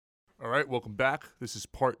All right, welcome back. This is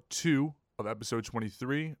part 2 of episode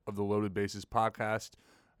 23 of the Loaded Bases podcast.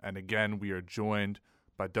 And again, we are joined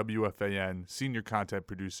by WFAN senior content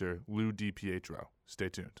producer Lou DiPietro. Stay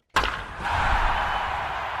tuned.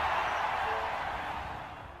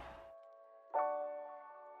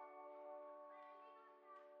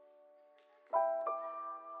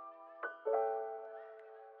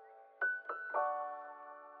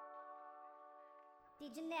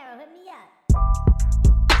 DeGennaro, hit me up.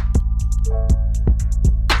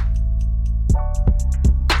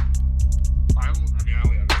 I only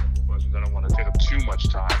have a couple of questions. I don't want to take up too much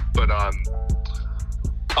time, but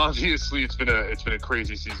obviously it's been a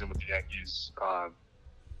crazy season with the Yankees,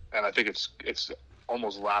 and I think it's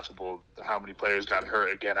almost laughable how many players got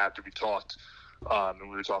hurt again after we talked, and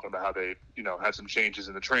we were talking about how they had some changes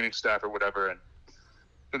in the training staff or whatever, and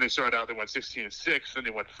then they started out, they went 16-6, then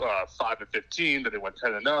they went 5-15, then they went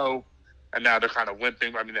 10-0. And now they're kind of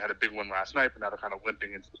limping. I mean, they had a big one last night, but now they're kind of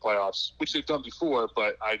limping into the playoffs, which they've done before.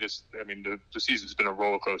 But the season's been a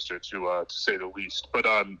roller coaster to say the least. But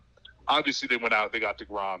obviously they went out, they got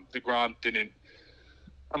DeGrom. DeGrom didn't.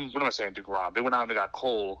 What am I saying, DeGrom? They went out and they got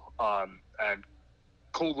Cole, and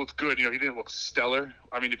Cole looked good. He didn't look stellar.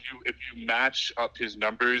 I mean, if you match up his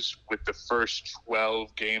numbers with the first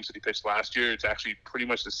 12 games that he pitched last year, it's actually pretty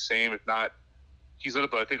much the same, if not. He's lit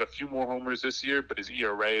up, I think, a few more homers this year, but his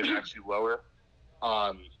ERA is actually lower.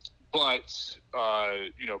 Past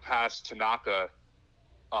Tanaka,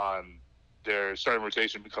 their starting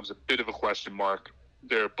rotation becomes a bit of a question mark.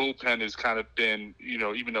 Their bullpen has kind of been,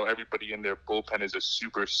 even though everybody in their bullpen is a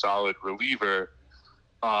super solid reliever,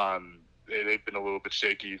 they've been a little bit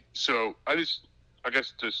shaky. So I guess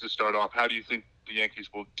just to start off, how do you think the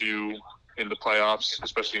Yankees will do in the playoffs,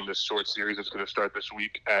 especially in this short series that's going to start this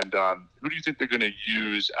week? And who do you think they're going to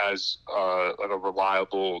use as a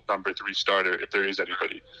reliable number 3 starter, if there is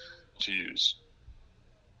anybody to use?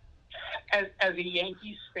 As a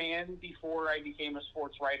Yankees fan before I became a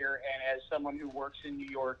sports writer, and as someone who works in New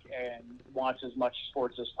York and wants as much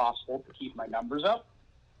sports as possible to keep my numbers up,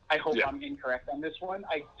 I hope I'm incorrect on this one.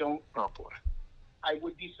 I don't. Oh boy. I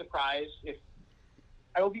would be surprised if.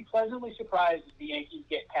 I will be pleasantly surprised if the Yankees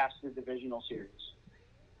get past the divisional series.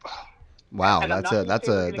 Wow, And that's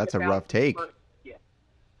a rough take.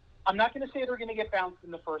 I'm not going to say they're going to get bounced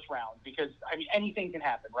in the first round because anything can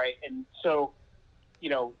happen, right? And so,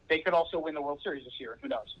 they could also win the World Series this year. Who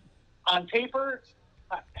knows? On paper,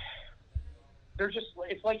 they're just.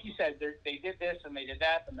 It's like you said. They did this and they did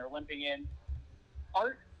that, and they're limping in.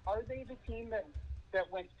 Are they the team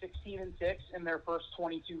that went 16-6 in their first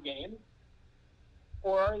 22 games?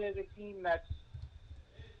 Or are they the team that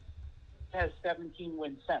has 17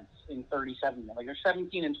 wins since in 37? Like they're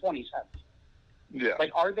 17-20 since. Yeah.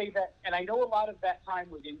 Like, are they that? And I know a lot of that time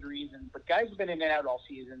was injuries, but guys have been in and out all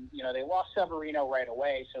season. They lost Severino right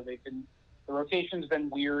away, so the rotation's been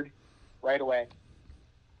weird right away.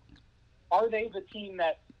 Are they the team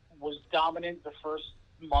that was dominant the first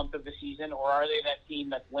month of the season, or are they that team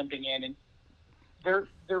that's limping in? And they're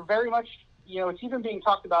very much. It's even being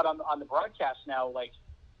talked about on the broadcast now,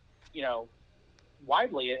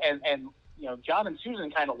 widely. And John and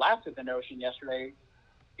Susan kind of laughed at the notion yesterday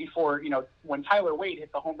before, when Tyler Wade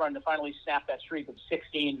hit the home run to finally snap that streak of 6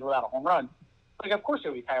 games without a home run. Like, of course it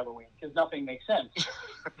would be Tyler Wade because nothing makes sense.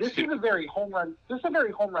 This is a very home run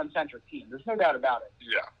centric team. There's no doubt about it.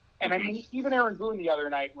 Yeah. And I mean, even Aaron Boone the other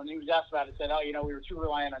night, when he was asked about it, said, we were too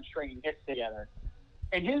reliant on stringing hits together.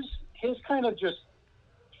 And his kind of just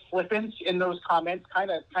flippance in those comments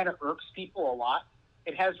kind of irks people a lot.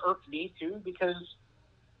 It has irked me too because,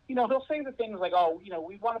 he'll say the things like,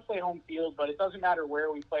 we want to play home field, but it doesn't matter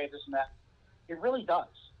where we play, this and that. It really does.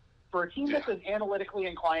 For a team that's as analytically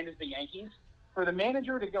inclined as the Yankees, for the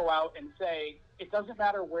manager to go out and say, it doesn't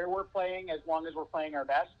matter where we're playing as long as we're playing our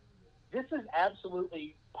best, this is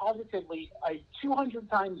absolutely, positively a 200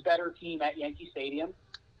 times better team at Yankee Stadium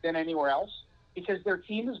than anywhere else because their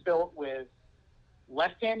team is built with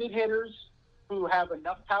left-handed hitters who have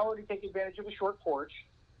enough power to take advantage of a short porch.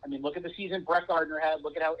 I mean, look at the season Brett Gardner had.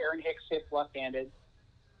 Look at how Aaron Hicks hits left-handed.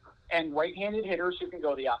 And right-handed hitters who can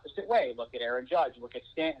go the opposite way. Look at Aaron Judge. Look at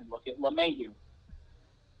Stanton. Look at LeMahieu.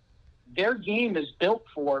 Their game is built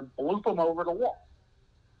for bloop them over the wall.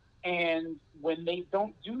 And when they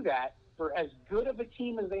don't do that, for as good of a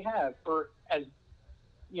team as they have, DJ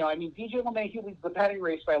LeMahieu leads the batting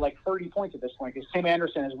race by like 30 points at this point because Tim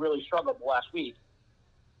Anderson has really struggled the last week.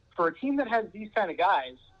 For a team that has these kind of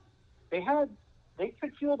guys, they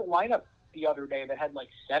could field a lineup the other day that had like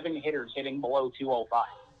 7 hitters hitting below 205.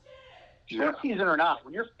 Short season or not,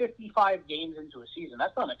 when you're 55 games into a season,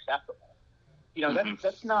 that's unacceptable.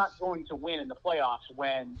 That's not going to win in the playoffs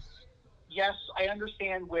when yes, I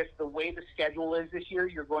understand with the way the schedule is this year,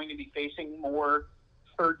 you're going to be facing more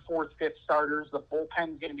third, fourth, fifth starters. The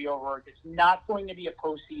bullpen's going to be overworked. It's not going to be a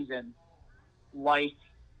postseason like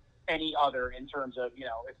any other in terms of,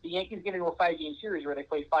 if the Yankees get into a 5-game series where they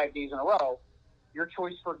play 5 days in a row, your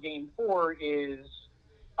choice for game 4 is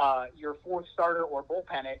your fourth starter or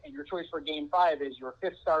bullpen it, and your choice for game 5 is your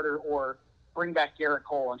fifth starter or bring back Garrett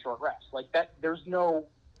Cole on short rest. Like that, there's no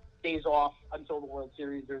days off until the World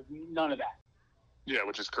Series. There's none of that. Yeah,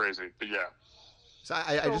 which is crazy, but yeah. So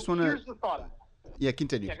I just want to. Here's the thought. Yeah,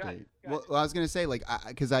 continue. Yeah, go ahead. Well, I was gonna say, like,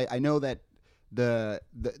 because I know that the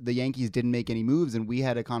Yankees didn't make any moves, and we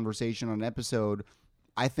had a conversation on an episode.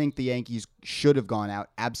 I think the Yankees should have gone out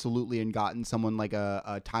absolutely and gotten someone like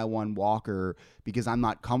a Taijuan Walker, because I'm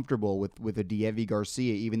not comfortable with a Deivi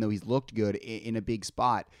Garcia, even though he's looked good in a big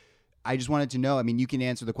spot. I just wanted to know. I mean, you can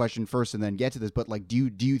answer the question first and then get to this, but like, do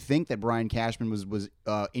you think that Brian Cashman was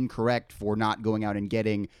incorrect for not going out and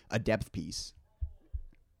getting a depth piece?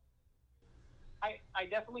 I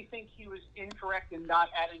definitely think he was incorrect in not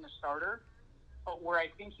adding a starter, but where I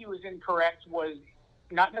think he was incorrect was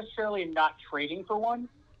not necessarily in not trading for one,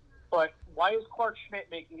 but why is Clark Schmidt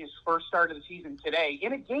making his first start of the season today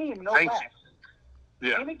in a game no less?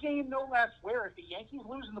 Yeah. In a game no less where if the Yankees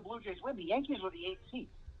lose and the Blue Jays win, the Yankees were the 8th seed.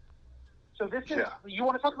 So this is, you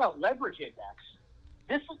want to talk about leverage index.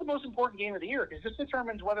 This is the most important game of the year because this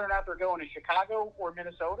determines whether or not they're going to Chicago or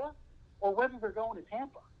Minnesota or whether they're going to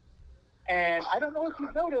Tampa. And I don't know if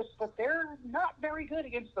you've noticed, but they're not very good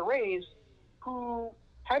against the Rays, who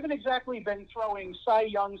haven't exactly been throwing Cy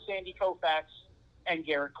Young, Sandy Koufax, and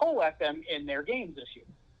Garrett Cole at them in their games this year.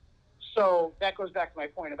 So that goes back to my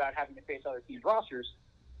point about having to face other teams' rosters.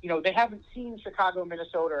 They haven't seen Chicago,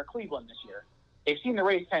 Minnesota, or Cleveland this year. They've seen the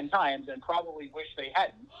Rays 10 times and probably wish they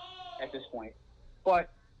hadn't at this point.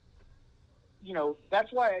 But,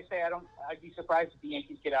 that's why I say I'd be surprised if the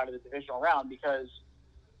Yankees get out of the divisional round because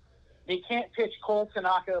they can't pitch Cole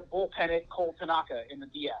Tanaka, bullpen it Cole Tanaka in the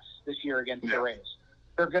DS this year against the Rays.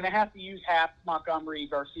 They're going to have to use Happ, Montgomery,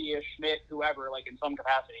 Garcia, Schmidt, whoever, like in some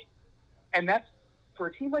capacity. And that's, for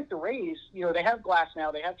a team like the Rays, they have Glass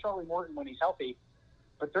now, they have Charlie Morton when he's healthy,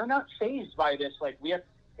 but they're not fazed by this.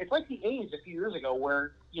 It's like the A's a few years ago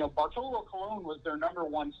where, Bartolo Colon was their number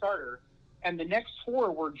one starter, and the next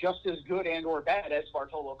 4 were just as good and or bad as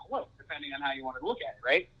Bartolo Colon, depending on how you want to look at it,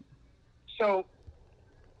 right? So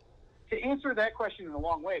to answer that question in a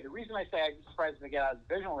long way, the reason I say I'd be surprised if they get out of the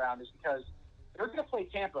divisional round is because they're going to play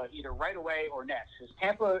Tampa either right away or next, because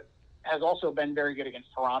Tampa has also been very good against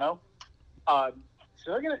Toronto. So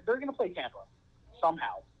they're going to play Tampa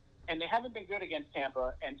somehow. And they haven't been good against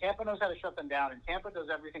Tampa, and Tampa knows how to shut them down, and Tampa does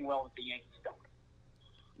everything well that the Yankees don't.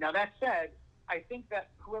 Now, that said, I think that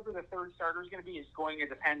whoever the third starter is going to be is going to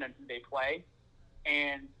depend on who they play.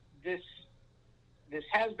 And this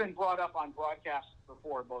has been brought up on broadcasts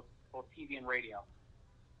before, both TV and radio.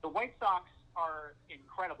 The White Sox are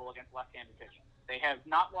incredible against left-handed pitching. They have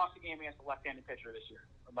not lost a game against a left-handed pitcher this year,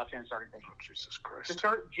 a left-handed starting pitcher. Oh, Jesus Christ. To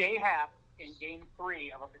start Jay Happ in Game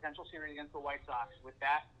 3 of a potential series against the White Sox with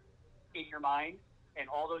that in your mind and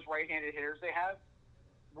all those right-handed hitters they have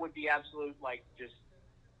would be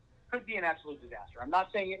could be an absolute disaster. I'm not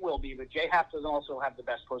saying it will be, but Jay Happ doesn't also have the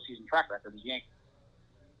best postseason track record as Yankee.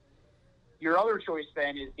 Your other choice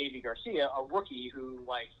then is Deivi Garcia, a rookie who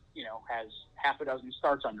has half a dozen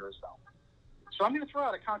starts under his belt. So I'm going to throw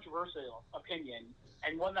out a controversial opinion,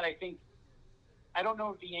 and one that I don't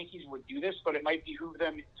know if the Yankees would do this, but it might behoove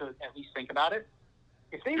them to at least think about it.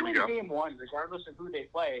 If they win Game 1, regardless of who they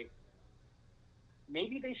play,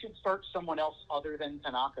 maybe they should start someone else other than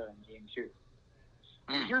Tanaka in Game 2.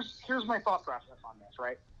 Here's my thought process on this,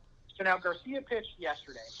 right? So now Garcia pitched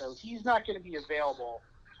yesterday, so he's not going to be available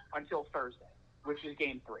until Thursday, which is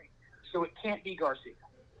Game 3. So it can't be Garcia.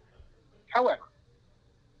 However,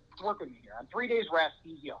 work with me here. On 3 days rest,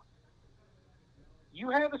 he's young. You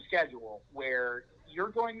have a schedule where you're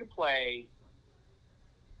going to play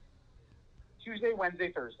Tuesday,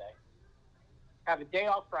 Wednesday, Thursday, have a day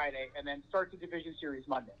off Friday, and then start the division series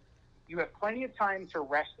Monday. You have plenty of time to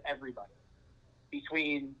rest everybody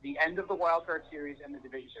between the end of the wild card series and the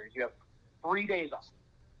division series. You have 3 days off.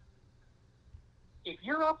 If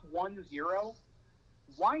you're up 1-0,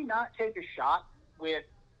 why not take a shot with,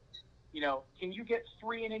 can you get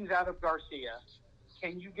 3 innings out of Garcia?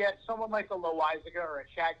 Can you get someone like a Loaizaga or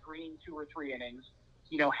a Chad Green 2 or 3 innings?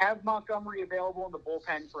 Have Montgomery available in the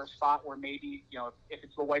bullpen for a spot where maybe, if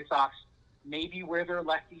it's the White Sox, maybe where their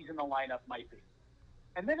lefties in the lineup might be.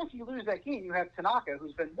 And then if you lose that game, you have Tanaka,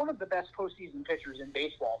 who's been one of the best postseason pitchers in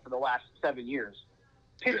baseball for the last 7 years,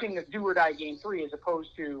 pitching a do-or-die Game 3 as opposed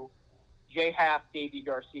to Jay Happ, Davey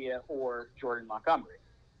Garcia, or Jordan Montgomery.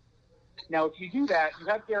 Now, if you do that, you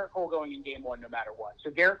have Garrett Cole going in game one no matter what.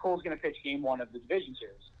 So Garrett Cole's going to pitch game one of the division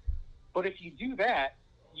series. But if you do that,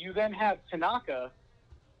 you then have Tanaka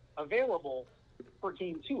available for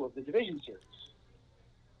game two of the division series.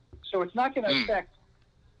 So it's not going to affect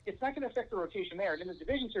the rotation there. And in the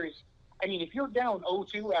division series, I mean, if you're down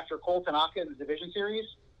 0-2 after Cole Tanaka in the division series,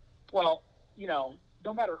 well,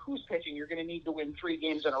 no matter who's pitching, you're going to need to win 3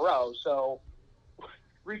 games in a row. So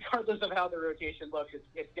regardless of how the rotation looks,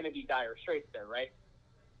 it's going to be dire straits there, right?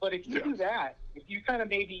 But if you do that, if you kind of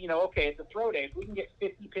maybe, okay, it's a throw day, if we can get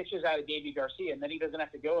 50 pitches out of Davey Garcia and then he doesn't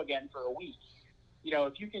have to go again for a week,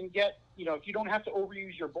 if you can get, if you don't have to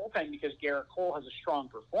overuse your bullpen because Garrett Cole has a strong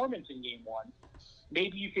performance in game one,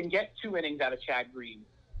 maybe you can get 2 innings out of Chad Green.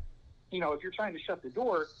 If you're trying to shut the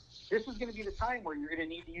door, this is going to be the time where you're going to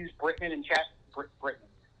need to use Britton and Chapman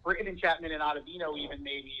and Ottavino even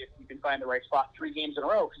maybe if you can find the right spot 3 games in a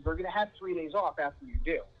row because they're going to have 3 days off after you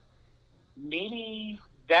do. Maybe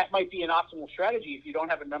that might be an optimal strategy if you don't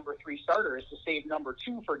have a number 3 starter is to save number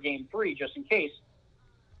 2 for game 3 just in case.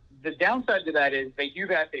 The downside to that is they do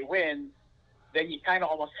that, they win, then you kind of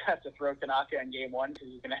almost have to throw Tanaka in game 1 because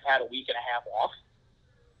he's going to have a week and a half off.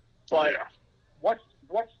 But what's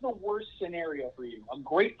the worst scenario for you? A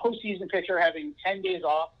great postseason pitcher having 10 days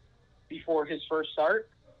off before his first start,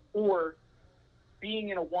 or being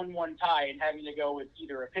in a 1-1 tie and having to go with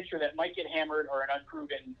either a pitcher that might get hammered or an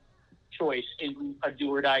unproven choice in a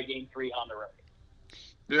do-or-die game 3 on the road.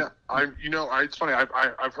 Yeah, it's funny.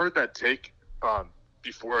 I've heard that take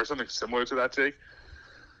before, or something similar to that take,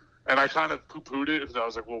 and I kind of poo-pooed it because I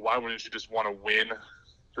was like, well, why wouldn't you just want to win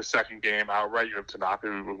the second game outright? You have Tanaka,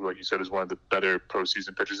 who, like you said, is one of the better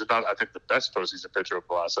postseason pitchers. If not, I think the best postseason pitcher of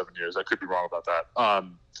the last 7 years. I could be wrong about that.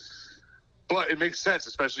 But it makes sense,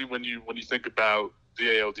 especially when you think about the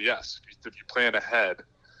ALDS. If you plan ahead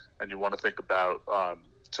and you want to think about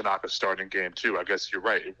Tanaka starting game 2, I guess you're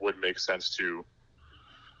right. It would make sense to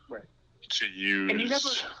use. And you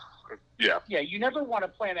never want to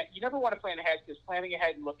plan it. You never want to plan ahead because planning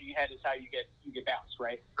ahead and looking ahead is how you get bounced,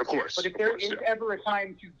 right? Of course. But if there is ever a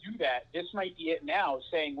time to do that, this might be it now.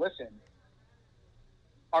 Saying, listen,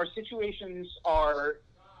 our situations are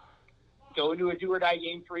go into a do-or-die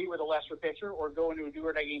game 3 with a lesser pitcher or go into a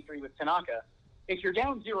do-or-die game 3 with Tanaka. If you're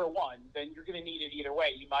down 0-1, then you're going to need it either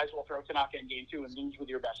way. You might as well throw Tanaka in game 2 and lose with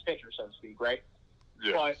your best pitcher, so to speak, right?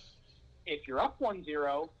 Yeah. But if you're up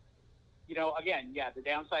 1-0, again, the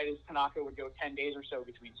downside is Tanaka would go 10 days or so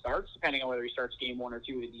between starts, depending on whether he starts game 1 or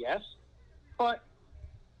 2 of the DS. But,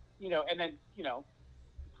 and then,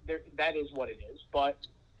 that is what it is. But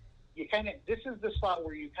this is the spot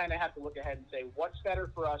where you kind of have to look ahead and say, what's better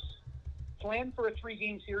for us? Plan for a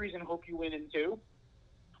 3-game series and hope you win in 2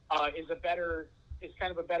 is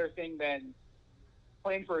kind of a better thing than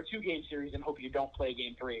playing for a 2-game series and hope you don't play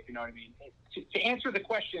game 3, if you know what I mean. To answer the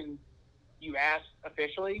question you asked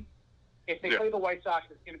officially, if they play the White Sox,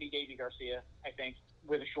 it's going to be Davey Garcia, I think,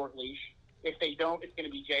 with a short leash. If they don't, it's going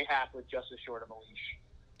to be Jay Happ with just as short of a leash.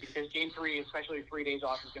 Because game 3, especially with 3 days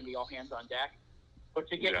off, is going to be all hands on deck. But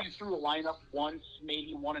to get you through a lineup once,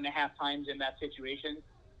 maybe 1.5 times in that situation,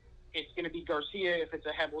 it's going to be Garcia if it's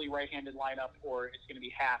a heavily right-handed lineup, or it's going to be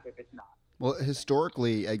Happ if it's not. Well,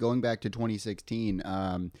 historically, going back to 2016,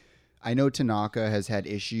 I know Tanaka has had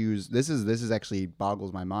issues. This is actually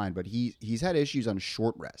boggles my mind, but he's had issues on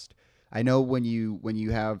short rest. I know when you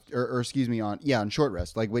have on short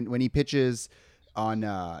rest, like when he pitches on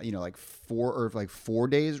 4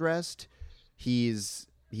 days rest, he's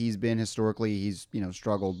been historically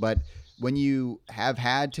struggled. But when you have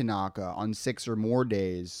had Tanaka on 6 or more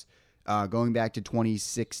days, going back to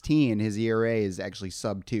 2016, his ERA is actually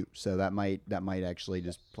sub 2, so that might actually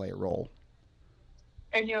just play a role.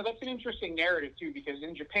 And, that's an interesting narrative, too, because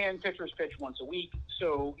in Japan, pitchers pitch once a week.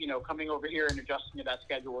 So, coming over here and adjusting to that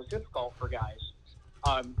schedule is difficult for guys.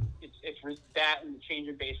 It's that and the change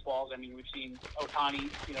in baseballs. I mean, we've seen Ohtani,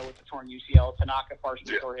 with the torn UCL, Tanaka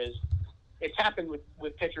partially tore his. It's happened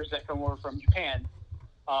with pitchers that come over from Japan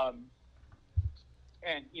and,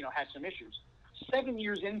 had some issues. 7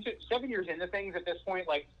 years into things at this point,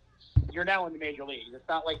 like, you're now in the major leagues. It's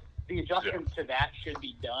not like the adjustment to that should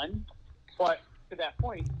be done. But to that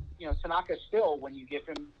point, Tanaka still, when you give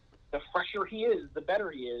him, the fresher he is, the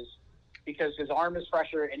better he is, because his arm is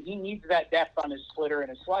fresher and he needs that depth on his splitter and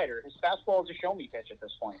his slider. His fastball is a show me pitch at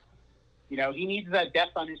this point. He needs that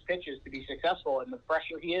depth on his pitches to be successful, and the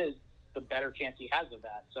fresher he is, the better chance he has of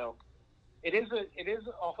that. So it is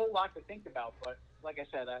a whole lot to think about. But like I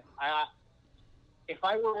said, if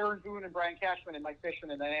I were Aaron Boone and Brian Cashman and Mike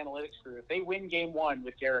Fishman and that analytics crew, if they win game 1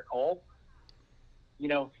 with Garrett Cole,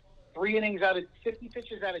 50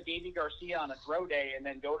 pitches out of Davy Garcia on a throw day and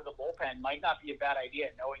then go to the bullpen might not be a bad idea,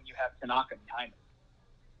 knowing you have Tanaka behind him.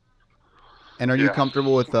 And are you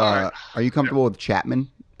comfortable with with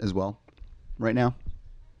Chapman as well right now?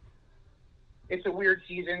 It's a weird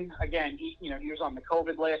season. Again, he was on the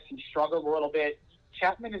COVID list. He struggled a little bit.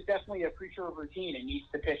 Chapman is definitely a creature of routine and needs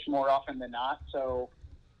to pitch more often than not. So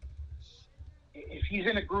if he's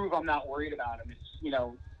in a groove, I'm not worried about him. It's,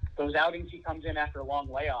 those outings he comes in after long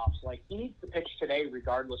layoffs, like, he needs to pitch today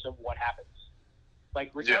regardless of what happens.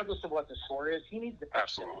 Like, regardless of what the score is, he needs to pitch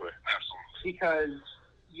Absolutely. today. Because,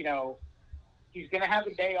 he's going to have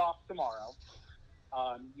a day off tomorrow.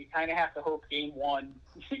 You kind of have to hope game one,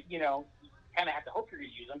 kind of have to hope you're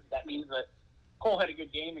going to use him. That means that Cole had a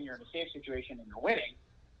good game and you're in a safe situation and you're winning.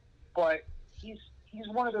 But he's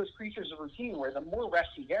one of those creatures of routine where the more rest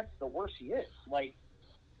he gets, the worse he is. Like,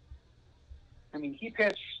 I mean, he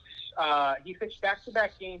pitched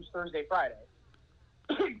back-to-back games Thursday, Friday.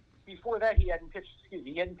 Before that, he hadn't pitched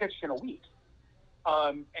in a week.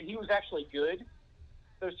 And he was actually good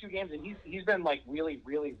those two games, and he's been like really,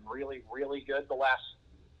 really, really, really good the last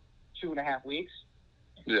 2.5 weeks.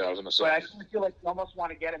 Yeah, I was gonna say. But I feel like you almost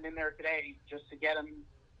want to get him in there today just to get him,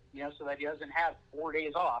 so that he doesn't have 4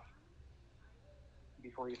 days off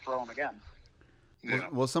before you throw him again. Yeah.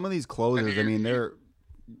 Well, some of these closers, I mean, I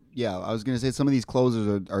was going to say some of these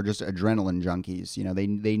closers are just adrenaline junkies.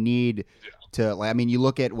 They need to, like, I mean, you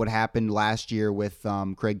look at what happened last year with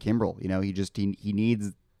Craig Kimbrell. He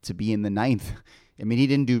needs to be in the ninth. I mean, he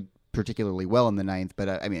didn't do particularly well in the ninth, but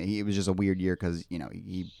it was just a weird year because,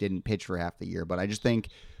 he didn't pitch for half the year. But I just think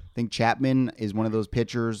Chapman is one of those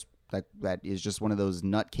pitchers that is just one of those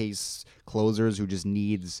nutcase closers who just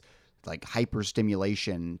needs like hyper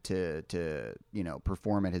stimulation to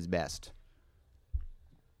perform at his best.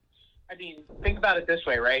 I mean, think about it this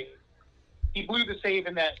way, right? He blew the save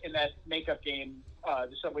in that makeup game,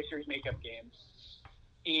 the Subway Series makeup game.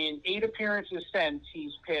 In 8 appearances since,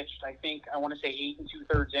 he's pitched, I want to say 8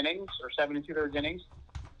 2/3 innings or 7 2/3 innings.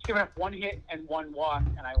 He's given up 1 hit and 1 walk,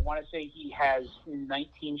 and I want to say he has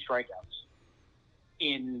 19 strikeouts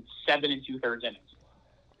in 7 2/3 innings.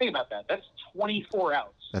 Think about that. That's 24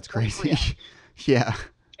 outs. That's crazy. Outs. Yeah.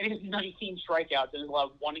 And he has 19 strikeouts and has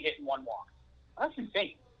allowed 1 hit and 1 walk. That's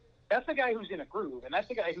insane. That's the guy who's in a groove, and that's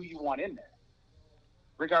the guy who you want in there.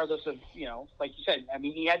 Regardless of, like you said, I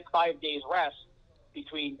mean, he had 5 days rest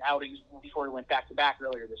between outings before he went back-to-back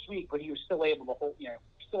earlier this week, but he was still able to hold,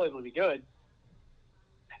 still able to be good.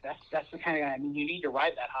 That's the kind of guy, I mean, you need to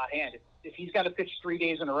ride that hot hand. If he's got to pitch 3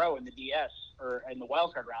 days in a row in the DS or in the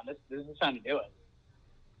wild card round, this is the time to do it.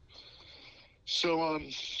 So,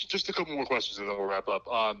 just a couple more questions and then we'll wrap up.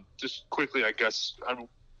 Just quickly, I guess,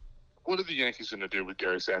 what are the Yankees going to do with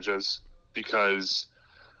Gary Sanchez? Because,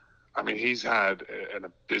 I mean, he's had an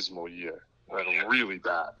abysmal year, like really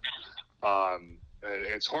bad.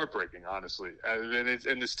 It's heartbreaking, honestly.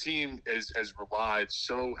 And this team has relied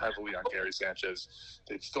so heavily on Gary Sanchez.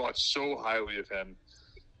 They've thought so highly of him.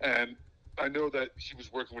 And I know that he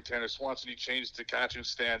was working with Tanner Swanson. He changed the catching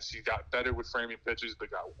stance. He got better with framing pitches, but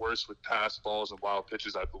got worse with pass balls and wild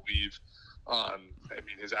pitches, I believe. I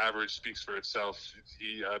mean, his average speaks for itself.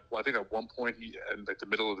 I think at one point, in like the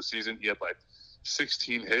middle of the season, he had like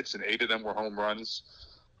 16 hits and 8 of them were home runs.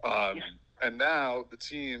 And now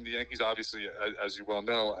the Yankees, obviously, as you well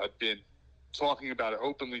know, have been talking about it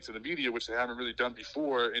openly to the media, which they haven't really done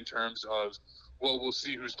before, in terms of, well, we'll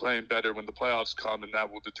see who's playing better when the playoffs come, and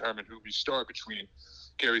that will determine who we start between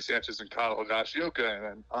Gary Sanchez and Kyle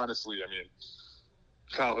Higashioka. And honestly, I mean,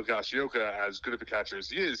 Kyle Higashioka, as good of a catcher as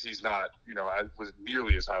he is, he's not, was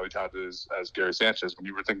nearly as highly touted as Gary Sanchez. When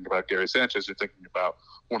you were thinking about Gary Sanchez, you're thinking about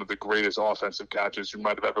one of the greatest offensive catchers who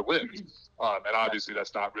might have ever lived. And obviously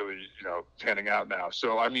that's not really, panning out now.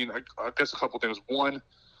 So, I mean, I guess a couple things. One,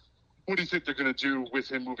 what do you think they're going to do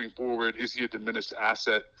with him moving forward? Is he a diminished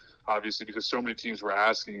asset? Obviously, because so many teams were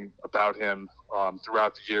asking about him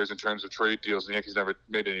throughout the years in terms of trade deals. The Yankees never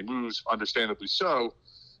made any moves, understandably so.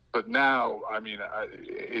 But now, I mean,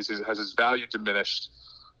 has his value diminished?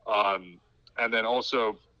 And then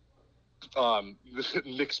also,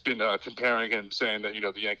 Nick's been comparing him, saying that,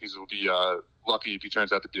 the Yankees will be lucky if he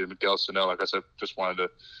turns out to be Miguel Sano. I guess I just wanted to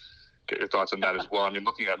get your thoughts on that as well. I mean,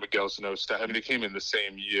 looking at Miguel Sano's stat, I mean, they came in the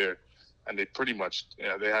same year, and they pretty much,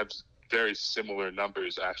 they have very similar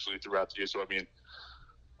numbers, actually, throughout the year. So, I mean,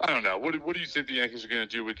 I don't know. What do you think the Yankees are going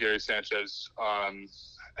to do with Gary Sanchez?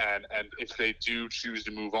 And if they do choose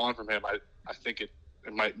to move on from him, I think it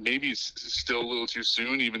might, maybe it's still a little too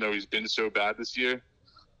soon, even though he's been so bad this year.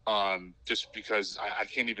 Just because I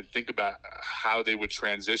can't even think about how they would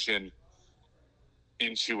transition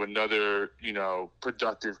into another,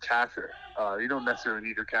 productive catcher. You don't necessarily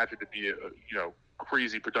need your catcher to be,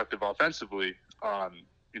 crazy productive offensively.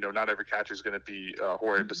 Not every catcher is going to be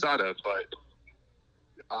Jorge Posada, but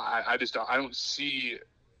I don't see.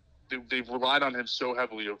 They've relied on him so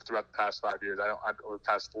heavily throughout the past 5 years. Or the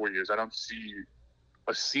past 4 years. I don't see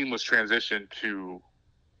a seamless transition to,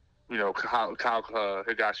 Kyle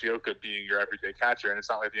Higashioka being your everyday catcher, and it's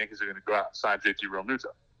not like the Yankees are going to go out and sign JT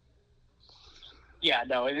Realmuto. Yeah,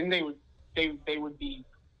 no, I think they wouldn't be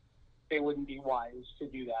wise to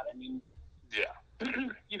do that. I mean, yeah,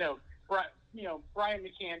 Brian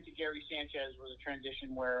McCann to Gary Sanchez was a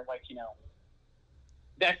transition where,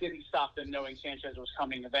 that didn't stop them knowing Sanchez was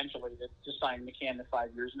coming eventually to sign McCann to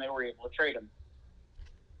 5 years, and they were able to trade him.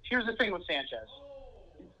 Here's the thing with Sanchez.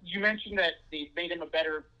 You mentioned that they made him a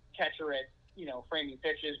better catcher at, framing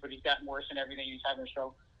pitches, but he's gotten worse in everything he's having to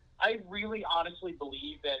show. I really honestly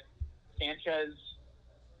believe that Sanchez,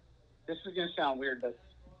 this is going to sound weird, but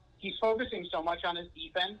he's focusing so much on his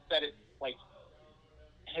defense that it's like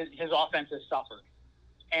his offense has suffered.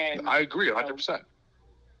 And I agree 100%.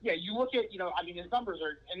 Yeah, you look at, his numbers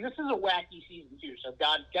are, and this is a wacky season too, so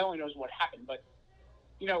God only knows what happened, but,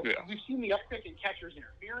 we've seen the uptick in catcher's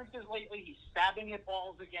interferences lately. He's stabbing at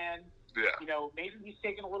balls again. Yeah. Maybe he's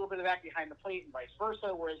taking a little bit of that behind the plate and vice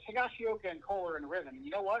versa, whereas Higashioka and Cole are in a rhythm. And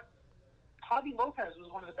you know what? Javi Lopez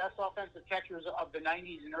was one of the best offensive catchers of the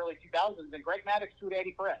 90s and early 2000s, and Greg Maddux threw to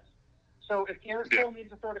Eddie Perez. So if Garrett Cole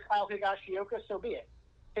needs to throw to Kyle Higashioka, so be it.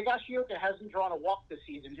 Higashioka hasn't drawn a walk this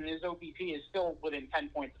season, and his OBP is still within 10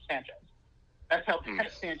 points of Sanchez. That's how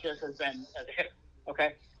bad Sanchez has been as a hitter.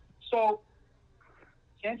 Okay? So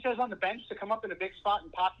Sanchez on the bench to come up in a big spot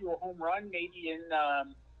and pop you a home run, maybe in,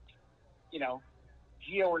 Gio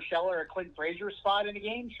Urshela or Clint Frazier's spot in a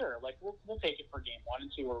game, sure. We'll take it for game one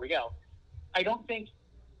and see where we go. I don't think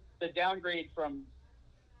the downgrade from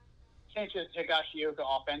Sanchez to Higashioka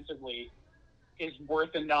offensively is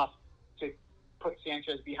worth enough to put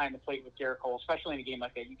Sanchez behind the plate with Garrett Cole, especially in a game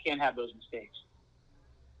like that. You can't have those mistakes.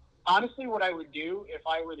 Honestly, what I would do if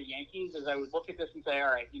I were the Yankees is I would look at this and say,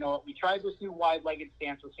 all right, you know what, we tried this new wide-legged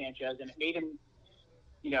stance with Sanchez, and it made him,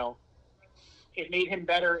 it made him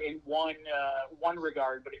better in one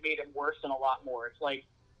regard, but it made him worse in a lot more. It's like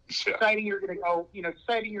deciding you're going to go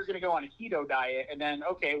on a keto diet, and then,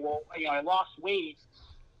 okay, well, I lost weight,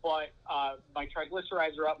 but my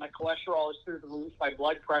triglycerides are up, my cholesterol is through the roof, my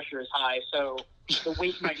blood pressure is high, so the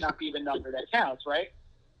weight might not be the number that counts, right?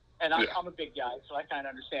 And I'm a big guy, so I kind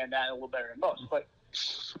of understand that a little better than most. But,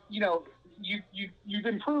 you've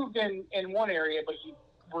improved in one area, but you've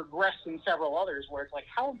regressed in several others where it's like,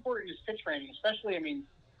 how important is pitch framing? Especially,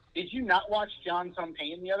 did you not watch John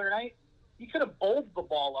Payne the other night? He could have bowled the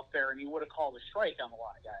ball up there, and he would have called a strike on a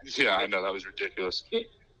lot of guys. Yeah, I know. That was ridiculous.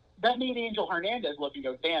 That made Angel Hernandez look and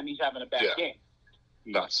go, damn, he's having a bad game.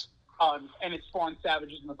 Nuts. And it spawned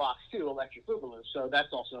Savages in the box, too, Electric Boogaloo, so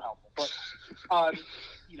that's also helpful. But,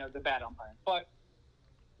 the bad umpiring. But,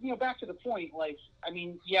 back to the point,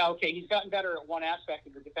 he's gotten better at one aspect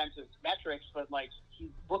of the defensive metrics, but, he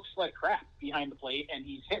looks like crap behind the plate, and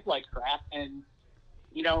he's hit like crap. And,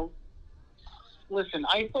 listen,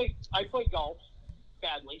 I play golf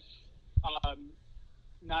badly,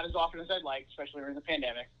 not as often as I'd like, especially during the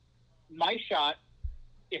pandemic. My shot,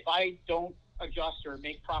 if I don't adjust or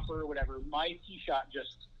make proper or whatever, my tee shot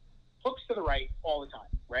just hooks to the right all the time,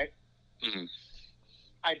 right? Mm-hmm.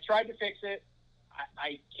 I've tried to fix it.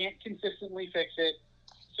 I can't consistently fix it.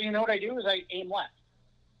 So you know what I do is I aim left.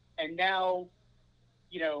 And now,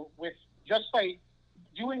 with just by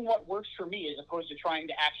doing what works for me as opposed to trying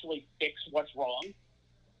to actually fix what's wrong,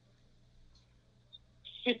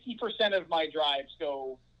 50% of my drives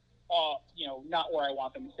go, not where I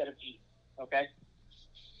want them instead of 8. Okay?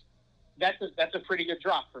 That's a pretty good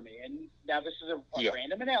drop for me. And now this is a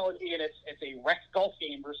random analogy, and it's a rec golf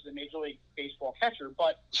game versus a Major League Baseball catcher.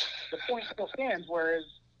 But the point still stands, whereas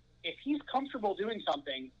if he's comfortable doing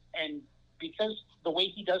something, and because the way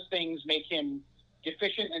he does things make him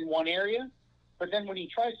deficient in one area, but then when he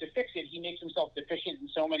tries to fix it, he makes himself deficient in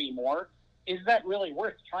so many more, is that really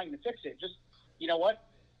worth trying to fix it? Just, you know what?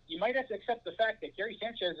 You might have to accept the fact that Gary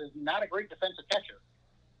Sanchez is not a great defensive catcher.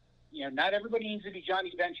 Not everybody needs to be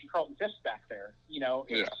Johnny Bench and Carlton Fisk back there.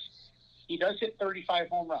 He does hit 35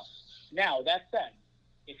 home runs. Now, that said,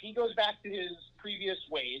 if he goes back to his previous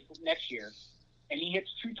ways next year and he hits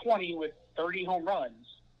 220 with 30 home runs,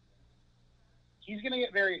 he's going to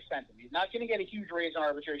get very expensive. He's not going to get a huge raise on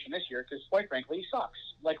arbitration this year because, quite frankly, he sucks.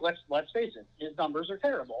 Let's face it, his numbers are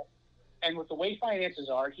terrible. And with the way finances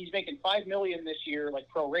are, he's making $5 million this year,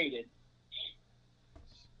 prorated.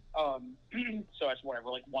 So that's whatever,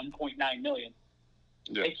 $1.9 million.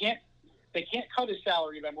 Yeah. They can't cut his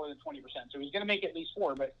salary by more than 20%. So he's going to make at least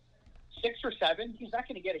 4, but 6 or 7, he's not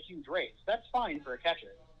going to get a huge raise. That's fine for a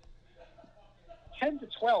catcher. 10 to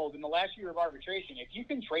 12 in the last year of arbitration, if you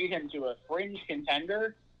can trade him to a fringe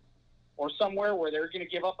contender or somewhere where they're going to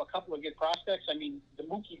give up a couple of good prospects, I mean, the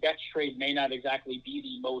Mookie Betts trade may not exactly be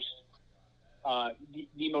the most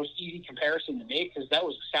easy comparison to make because that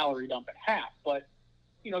was a salary dump at half. But,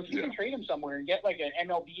 if you can trade him somewhere and get like an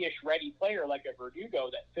MLB-ish ready player like a Verdugo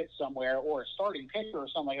that fits somewhere or a starting pitcher or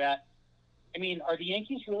something like that, I mean, are the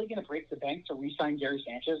Yankees really going to break the bank to re-sign Gary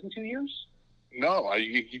Sanchez in 2 years? No,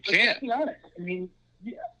 you can't. Let's be honest. I mean,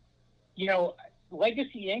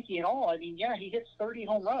 legacy Yankee and all, I mean, yeah, he hits 30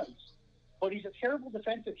 home runs, but he's a terrible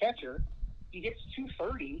defensive catcher. He hits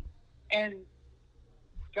 230, and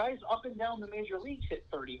guys up and down the major leagues hit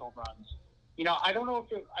 30 home runs. I don't know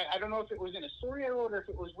if it was in a story I wrote or if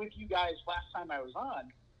it was with you guys last time I was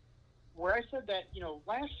on, where I said that,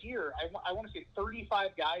 last year, I want to say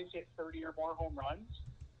 35 guys hit 30 or more home runs,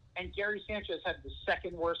 and Gary Sanchez had the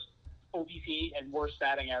second worst OBP and worst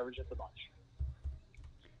batting average of the bunch.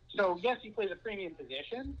 So, yes, he plays a premium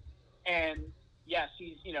position, and yes,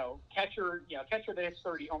 he's, catcher that hits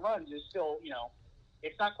 30 home runs is still,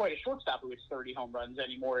 it's not quite a shortstop who hits 30 home runs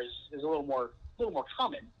anymore is a little more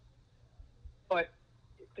common. But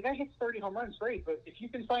if the guy hits 30 home runs, great. But if you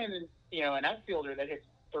can find an outfielder that hits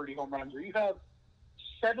 30 home runs, or you have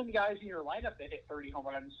 7 guys in your lineup that hit 30 home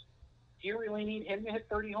runs, do you really need him to hit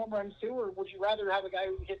 30 home runs too, or would you rather have a guy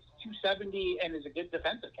who hits 270 and is a good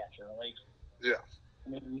defensive catcher? Yeah.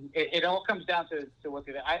 I mean, it all comes down to what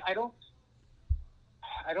I don't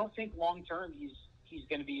think long term he's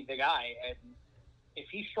going to be the guy. And if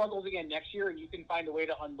he struggles again next year, and you can find a way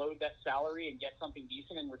to unload that salary and get something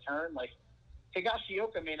decent in return, like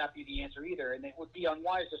Higashioka may not be the answer either, and it would be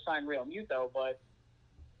unwise to sign Real Muto, but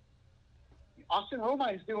Austin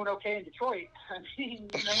Romine's doing okay in Detroit. I mean,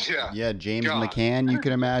 yeah, James McCann, you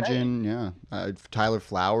can imagine. Yeah, Tyler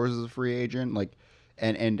Flowers is a free agent.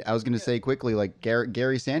 And I was going to say quickly,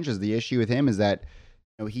 Gary Sanchez, the issue with him is that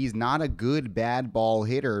he's not a good bad ball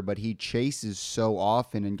hitter, but he chases so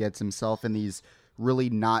often and gets himself in these really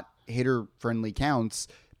not hitter friendly counts.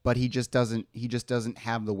 But he just doesn't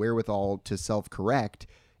have the wherewithal to self-correct,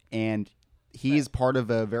 and he is part of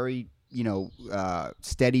a very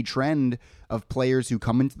steady trend of players who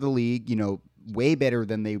come into the league, way better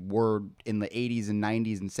than they were in the 80s and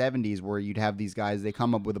 90s and 70s, where you'd have these guys, they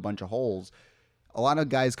come up with a bunch of holes. A lot of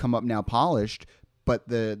guys come up now polished, but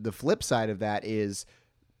the flip side of that is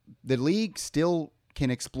the league still can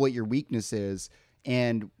exploit your weaknesses,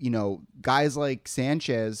 and guys like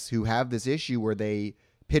Sanchez who have this issue where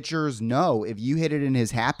pitchers know if you hit it in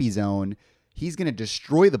his happy zone, he's going to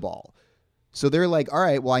destroy the ball. So they're like, all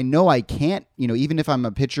right, well, I know I can't, even if I'm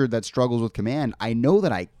a pitcher that struggles with command, I know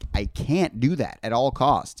that I can't do that at all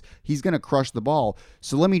costs. He's going to crush the ball.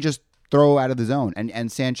 So let me just throw out of the zone.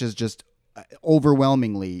 And Sanchez just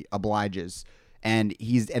overwhelmingly obliges. And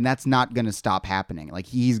that's not going to stop happening. Like,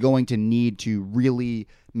 he's going to need to really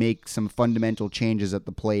make some fundamental changes at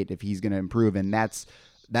the plate if he's going to improve. And that's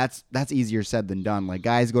easier said than done. Like,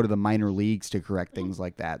 guys go to the minor leagues to correct things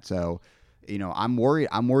like that. So, I'm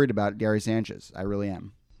worried about Gary Sanchez. I really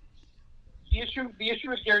am. The issue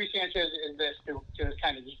with Gary Sanchez is this, to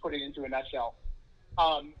kind of just put it into a nutshell.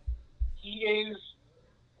 He is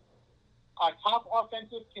a top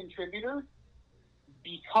offensive contributor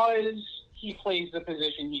because he plays the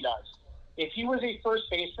position he does. If he was a first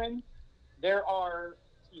baseman, there are,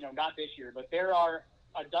 not this year, but there are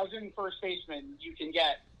a dozen first basemen you can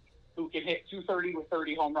get who can hit 230 with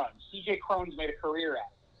 30 home runs. C.J. Cron's made a career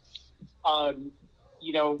at it.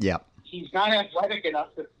 He's not athletic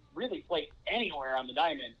enough to really play anywhere on the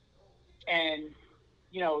diamond. And,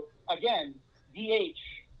 again, DH,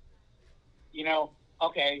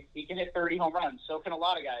 okay, he can hit 30 home runs. So can a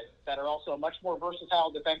lot of guys that are also much more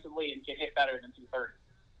versatile defensively and can hit better than 230.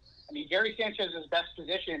 I mean, Gary Sanchez's best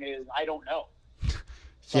position is, I don't know.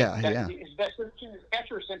 His best position is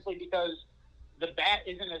catcher simply because the bat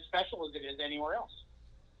isn't as special as it is anywhere else.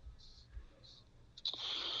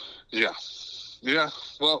 Yeah.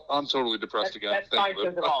 Well, I'm totally depressed again. That side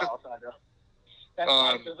does it all, Alessandro. That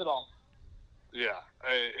side does it all. Yeah.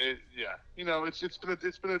 It's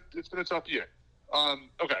been a tough year.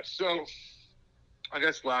 Okay, so I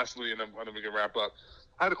guess lastly, and then we can wrap up.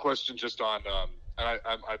 I had a question just on, and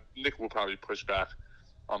I Nick will probably push back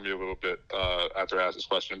on me a little bit after I ask this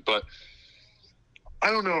question, but I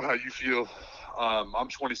don't know how you feel. I'm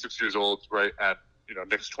 26 years old, right? And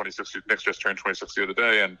Nick's 26. Nick just turned 26 the other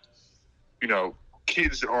day, and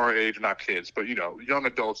kids our age, not kids, but young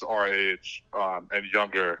adults our age and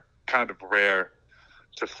younger, kind of rare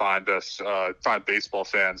to find us, find baseball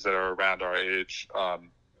fans that are around our age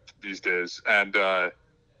these days. And I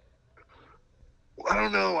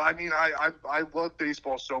don't know. I mean, I love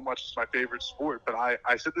baseball so much. It's my favorite sport. But I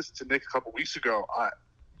said this to Nick a couple weeks ago.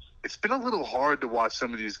 It's been a little hard to watch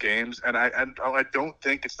some of these games, and I don't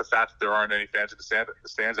think it's the fact that there aren't any fans in the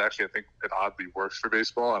stands. Actually, I think it oddly works for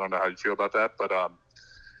baseball. I don't know how you feel about that, but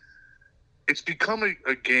it's become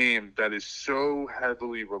a game that is so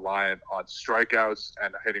heavily reliant on strikeouts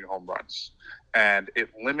and hitting home runs, and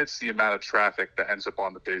it limits the amount of traffic that ends up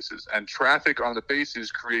on the bases. And traffic on the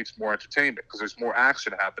bases creates more entertainment because there's more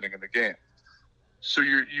action happening in the game. So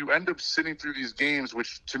you end up sitting through these games,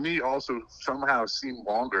 which to me also somehow seem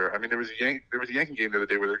longer. I mean, there was a Yankee game the other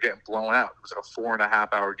day where they're getting blown out. It was like a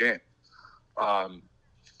 4.5 hour game,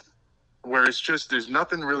 where it's just there's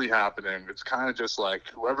nothing really happening. It's kind of just like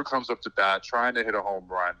whoever comes up to bat trying to hit a home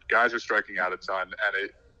run. Guys are striking out a ton,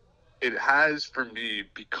 and it has for me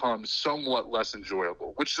become somewhat less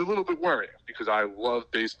enjoyable, which is a little bit worrying because I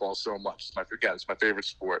love baseball so much. It's my favorite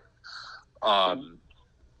sport.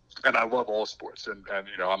 And I love all sports, and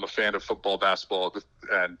I'm a fan of football, basketball,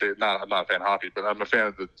 and I'm not a fan of hockey, but I'm a fan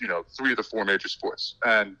of the 3 of the 4 major sports.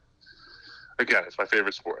 And again, it's my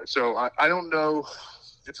favorite sport. So I don't know.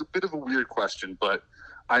 It's a bit of a weird question, but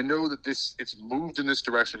I know that it's moved in this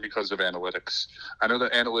direction because of analytics. I know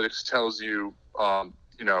that analytics tells you,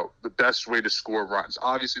 the best way to score runs.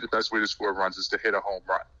 Obviously, the best way to score runs is to hit a home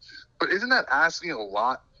run. But isn't that asking a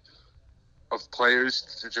lot of players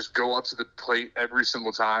to just go up to the plate every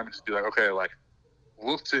single time and just be like, okay, like,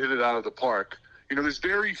 look to hit it out of the park? There's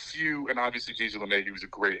very few, and obviously DJ LeMahieu was a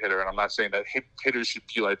great hitter, and I'm not saying that hitters should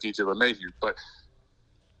be like DJ LeMahieu, but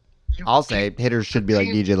I'll say hitters should be like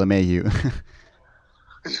DJ LeMahieu.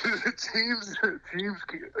 teams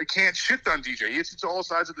can't shift on DJ. He hits it to all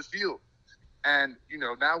sides of the field. And,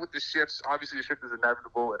 now with the shifts, obviously the shift is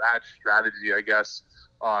inevitable. It adds strategy, I guess.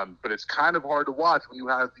 But it's kind of hard to watch when you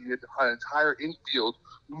have the entire infield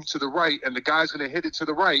move to the right, and the guy's going to hit it to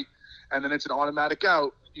the right, and then it's an automatic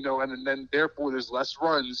out, and then therefore there's less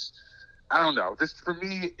runs. I don't know. This, for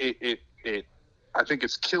me, I think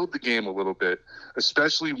it's killed the game a little bit,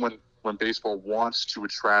 especially when baseball wants to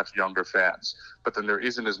attract younger fans, but then there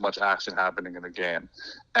isn't as much action happening in the game.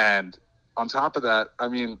 And on top of that, I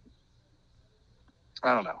mean,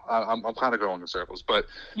 I don't know. I'm kind of going in circles, but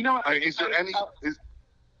is there any?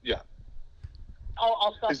 Yeah.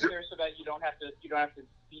 I'll stop you there so that you don't have to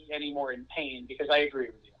be any more in pain, because I agree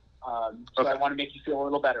with you. So I want to make you feel a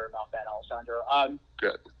little better about that, Alessandro.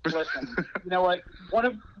 Good. Listen, you know what?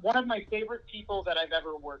 One of my favorite people that I've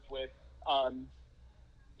ever worked with,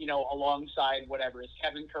 alongside whatever, is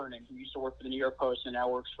Kevin Kernan, who used to work for the New York Post and now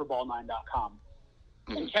works for Ball9.com.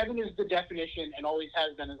 Mm-hmm. And Kevin is the definition, and always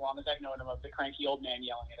has been as long as I've known him, of the cranky old man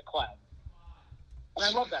yelling at a clown. And I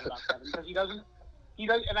love that about Kevin, because he does,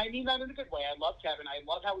 and I mean that in a good way. I love Kevin. I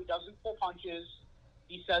love how he doesn't pull punches.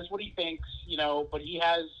 He says what he thinks, but he's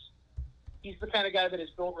the kind of guy that has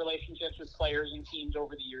built relationships with players and teams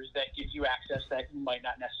over the years that gives you access that you might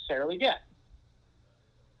not necessarily get.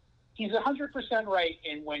 He's 100% right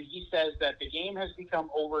in when he says that the game has become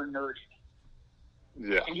over-nerded.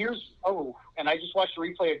 Yeah. And I just watched a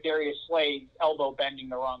replay of Darius Slay elbow bending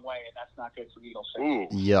the wrong way, and that's not good for Eagles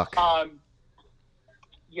fans. Yuck.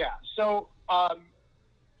 Yeah. So,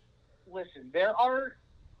 listen, the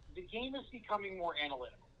game is becoming more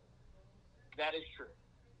analytical. That is true.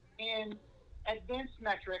 And advanced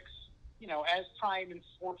metrics, as time and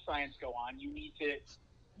sports science go on, you need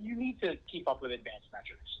to keep up with advanced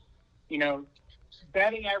metrics.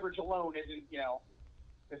 Batting average alone isn't,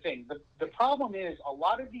 the thing. The problem is a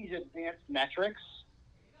lot of these advanced metrics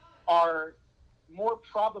are more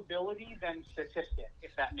probability than statistic,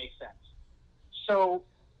 if that makes sense. So,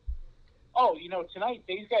 tonight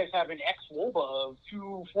these guys have an xWOBA of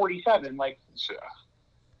 247. Like, yeah.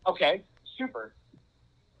 Okay, super.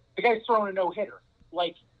 The guy's throwing a no-hitter.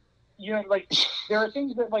 There are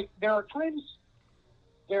things that, there are times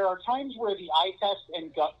where the eye test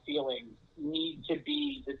and gut feeling need to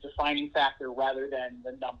be the defining factor rather than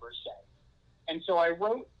the numbers say. And so I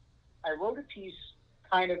wrote a piece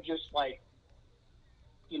kind of just I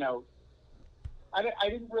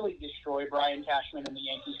didn't really destroy Brian Cashman and the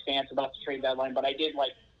Yankees stance about the trade deadline, but I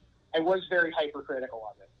was very hypercritical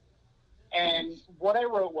of it. And what I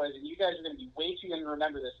wrote was, and you guys are going to be way too young to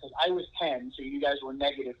remember this because I was 10, so you guys were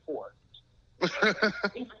 -4.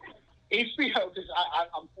 HBO, because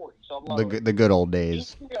I'm 40, so I'm lower. The good old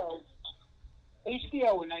days.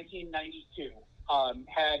 HBO in 1992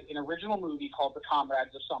 had an original movie called The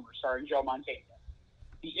Comrades of Summer, starring Joe Mantegna,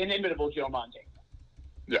 the inimitable Joe Mantegna.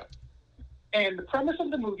 Yeah. And the premise of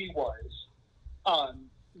the movie was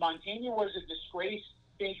Montaigne was a disgraced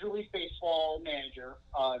Major League Baseball manager.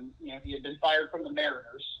 He had been fired from the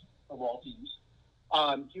Mariners, of all teams.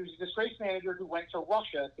 He was a disgraced manager who went to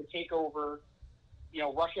Russia to take over.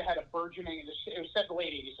 Russia had a burgeoning, it was set in the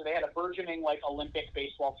late 80s, so they had a burgeoning, Olympic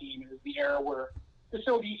baseball team. It was the era where the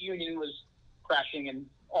Soviet Union was crashing and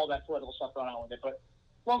all that political stuff going on with it. But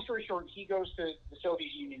long story short, he goes to the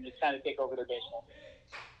Soviet Union to kind of take over their baseball.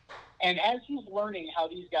 And as he's learning how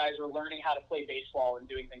these guys are learning how to play baseball and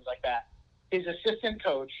doing things like that, his assistant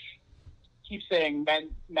coach keeps saying,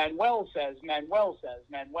 Manuel says.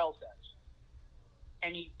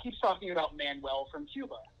 And he keeps talking about Manuel from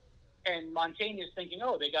Cuba. And Montaigne is thinking,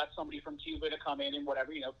 they got somebody from Cuba to come in and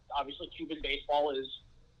whatever. Obviously Cuban baseball is,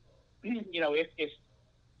 if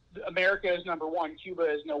America is number one,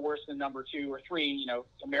 Cuba is no worse than number 2 or 3.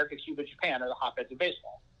 America, Cuba, Japan are the hotbeds of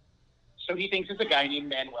baseball. So he thinks it's a guy named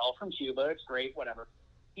Manuel from Cuba. It's great, whatever.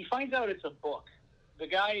 He finds out it's a book. The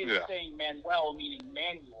guy is saying Manuel, meaning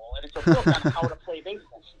manual, and it's a book on how to play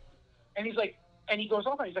baseball. And he's like, and he goes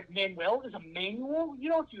off and he's like, Manuel is a manual? You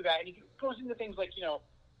don't do that. And he goes into things like,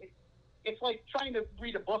 it's like trying to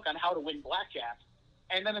read a book on how to win blackjack.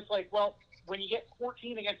 And then it's like, well, when you get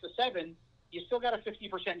 14 against a 7, you still got a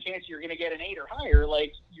 50% chance you're going to get an 8 or higher.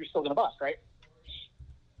 You're still going to bust, right?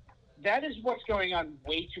 That is what's going on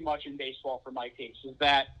way too much in baseball for my taste, is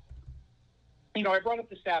that, I brought up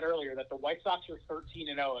the stat earlier that the White Sox are 13-0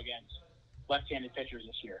 against left-handed pitchers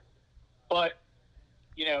this year. But,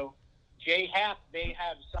 Jay Happ, they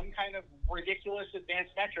have some kind of ridiculous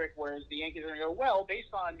advanced metric, whereas the Yankees are going to go, well,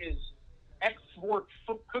 based on his export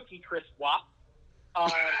cookie crisp wop,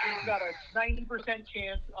 he's got a 90%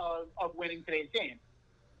 chance of winning today's game.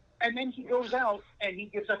 And then he goes out and he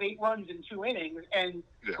gives up 8 runs in 2 innings, and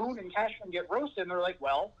Boone and Cashman get roasted, and they're like,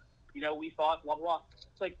 well, we thought, blah, blah.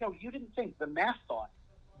 It's like, no, you didn't think. The math thought.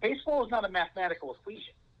 Baseball is not a mathematical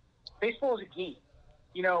equation. Baseball is a game.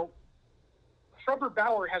 Trevor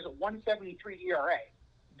Bauer has a 1.73 ERA.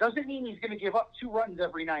 Doesn't mean he's going to give up 2 runs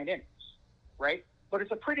every 9 innings, right? But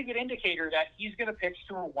it's a pretty good indicator that he's going to pitch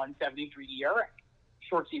to a 1.73 ERA,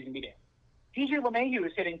 short season meeting. DJ LeMahieu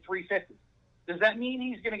is hitting 350. Does that mean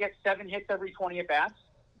he's going to get 7 hits every 20 at-bats?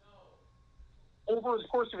 Over the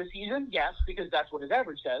course of a season, yes, because that's what his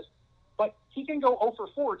average says. But he can go 0 for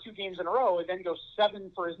 4 2 games in a row and then go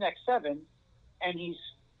 7 for his next 7, and he's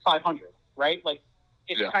 500, right?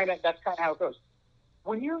 That's kind of how it goes.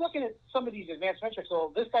 When you're looking at some of these advanced metrics,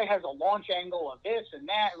 this guy has a launch angle of this and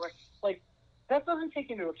that, that doesn't take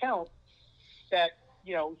into account that,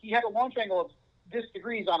 he had a launch angle of this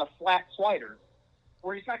degrees on a flat slider,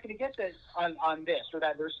 where he's not going to get this on this or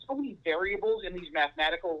that. There's so many variables in these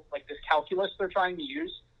mathematical, this calculus they're trying to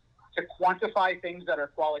use to quantify things that are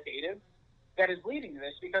qualitative, that is leading to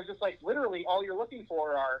this, because it's literally all you're looking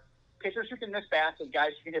for are pitchers who can miss bats and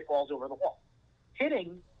guys who can hit balls over the wall.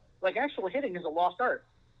 Hitting, actual hitting, is a lost art.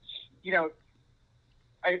 I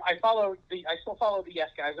still follow the Yes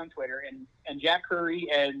guys on Twitter, and Jack Curry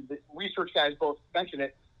and the research guys both mentioned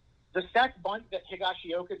it. The sack bunt that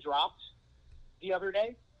Higashioka dropped the other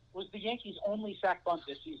day was the Yankees' only sack bunt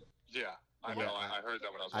this season. Yeah, I know. I heard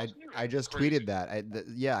that when I was watching. I just tweeted that.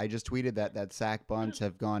 I just tweeted that sack bunts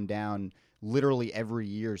have gone down literally every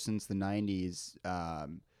year since the 90s.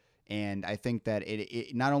 And I think that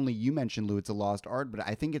it not only, you mentioned, Lou, it's a lost art, but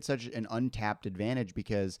I think it's such an untapped advantage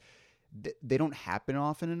because they don't happen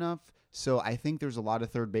often enough. So I think there's a lot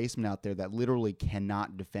of third basemen out there that literally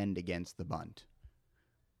cannot defend against the bunt.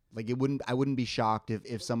 I wouldn't be shocked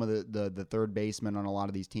if some of the third basemen on a lot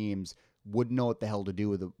of these teams wouldn't know what the hell to do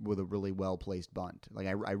with a really well placed bunt.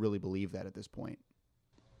 I really believe that at this point.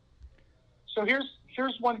 So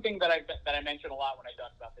here's one thing that I mentioned a lot when I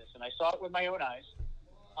talked about this, and I saw it with my own eyes.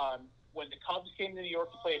 When the Cubs came to New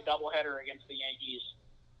York to play a doubleheader against the Yankees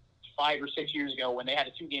 5 or 6 years ago, when they had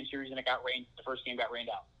a 2-game series and the first game got rained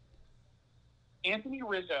out, Anthony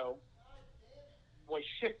Rizzo was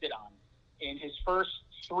shifted on in his first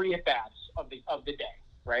 3 at-bats of the day,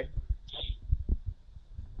 right?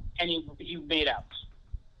 And he made outs.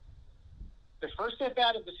 The first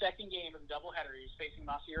at-bat of the second game of the doubleheader, he was facing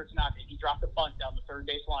Masahiro Tanaka. He dropped a bunt down the third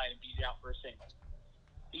base line and beat it out for a single.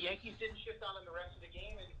 The Yankees didn't shift on him the rest of the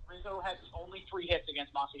game, and Rizzo had only 3 hits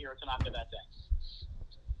against Masahiro Tanaka that day.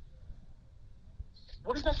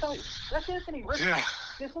 What does that tell you? That's Anthony Rizzo. Yeah.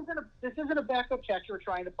 This isn't a backup catcher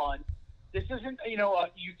trying to bunt. This isn't a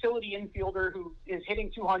utility infielder who is hitting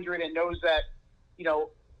 200 and knows that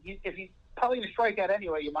if he's probably going to strike out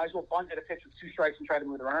anyway, you might as well bunt at a pitch with 2 strikes and try to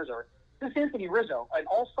move the runners over. This is Anthony Rizzo, an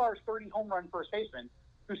all-star 30 home run first baseman,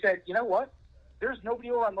 who said, you know what? There's nobody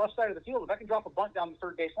over on the left side of the field. If I can drop a bunt down the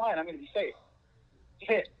third base line, I'm going to be safe.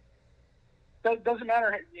 Hit. doesn't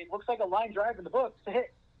matter. It looks like a line drive in the book. It's a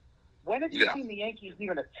hit. When have you seen the Yankees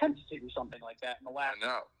even attempt to do something like that in the last? I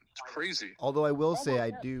know. It's crazy. Although I will say I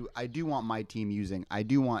do want my team using. I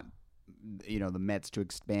do want the Mets to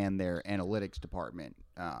expand their analytics department.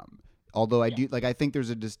 Although I think there's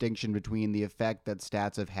a distinction between the effect that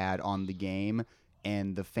stats have had on the game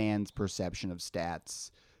and the fans' perception of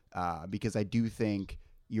stats. Because I do think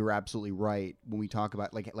you're absolutely right when we talk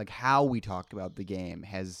about like how we talk about the game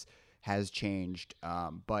has changed.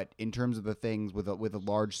 But in terms of the things with a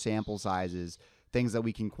large sample sizes, things that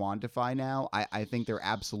we can quantify now, I think they're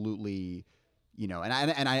absolutely, and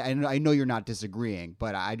I know you're not disagreeing,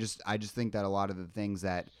 but I just think that a lot of the things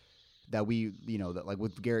that we, that like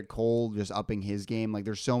with Garrett Cole just upping his game, like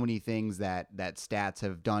there's so many things that stats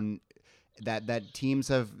have done that teams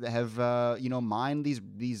have mined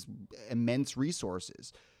these immense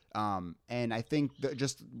resources. And I think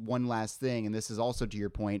just one last thing, and this is also to your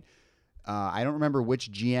point, I don't remember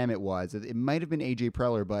which GM it was. It might have been AJ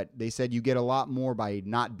Preller, but they said you get a lot more by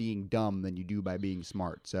not being dumb than you do by being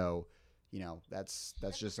smart. So, that's just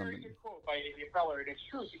something. That's a very good quote by AJ Preller, and it's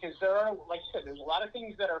true because there are, like you said, there's a lot of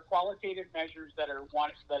things that are qualitative measures that are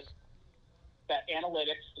that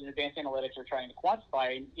analytics and advanced analytics are trying to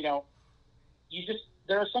quantify. And,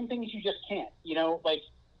 there are some things you just can't. Like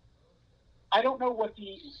I don't know what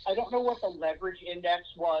the leverage index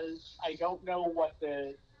was. I don't know what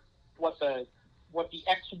the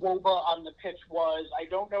ex-WOBA on the pitch was. I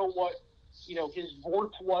don't know what, his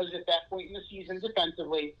VORP was at that point in the season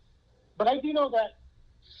defensively. But I do know that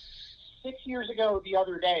 6 years ago the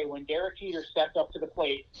other day when Derek Jeter stepped up to the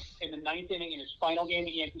plate in the ninth inning in his final game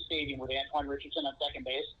at Yankee Stadium with Antoine Richardson on second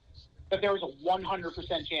base, that there was a 100%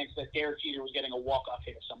 chance that Derek Jeter was getting a walk-off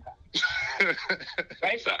hit of some kind.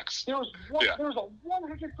 Right? Facts. There was a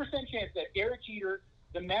 100% chance that Derek Jeter,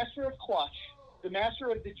 the master of clutch, the master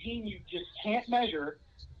of the gene you just can't measure,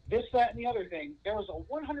 this, that, and the other thing, there was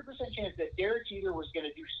a 100% chance that Derek Jeter was going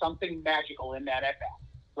to do something magical in that at-bat,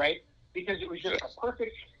 right? Because it was just the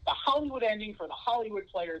Hollywood ending for the Hollywood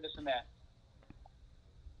player, this and that.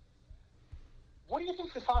 What do you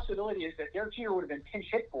think the possibility is that Derek Jeter would have been pinch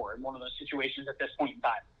hit for in one of those situations at this point in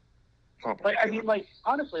time?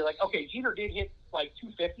 Honestly, okay, Jeter did hit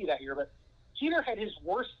 250 that year, but Jeter had his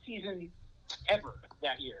worst season ever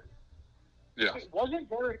that year. Yeah. It wasn't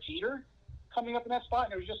Derek Jeter coming up in that spot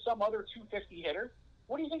and it was just some other 250 hitter.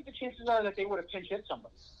 What do you think the chances are that they would have pinch hit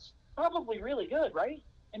somebody? Probably really good, right?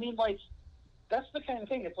 That's the kind of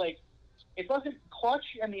thing. It's it doesn't, clutch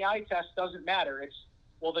and the eye test doesn't matter. It's,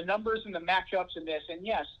 well, the numbers and the matchups and this, and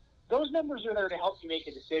yes, those numbers are there to help you make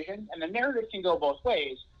a decision, and the narrative can go both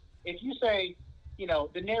ways. If you say,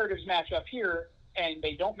 the narratives match up here and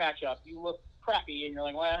they don't match up, you look crappy and you're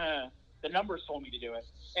like, well, the numbers told me to do it.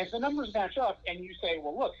 And if the numbers match up and you say,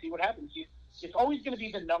 well, look, see what happens. It's always going to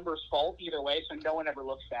be the numbers' fault either way, so no one ever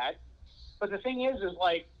looks bad. But the thing is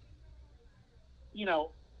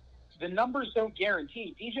the numbers don't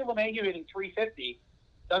guarantee. DJ LeMahieu hitting 350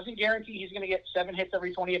 doesn't guarantee he's going to get 7 hits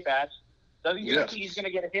every 20 at-bats. Doesn't guarantee he's going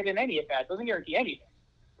to get a hit in any at-bat. Doesn't guarantee anything,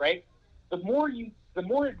 right? The more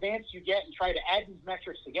advanced you get and try to add these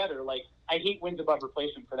metrics together, I hate wins above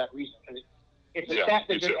replacement for that reason. Because it's a stat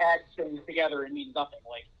that just adds things together and means nothing.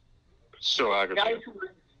 So aggravating.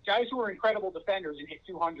 Guys who are incredible defenders and hit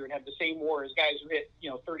 200 have the same WAR as guys who hit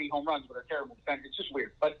 30 home runs but are terrible defenders. It's just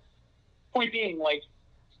weird. But point being,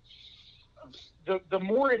 the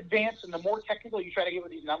more advanced and the more technical you try to get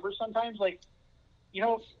with these numbers sometimes, the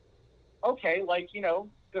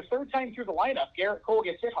third time through the lineup, Garrett Cole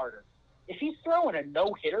gets hit harder. If he's throwing a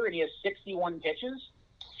no-hitter and he has 61 pitches,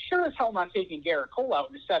 sure as hell not taking Garrett Cole out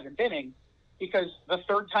in the seventh inning because the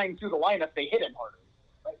third time through the lineup they hit him harder.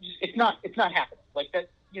 It's not happening.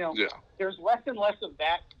 There's less and less of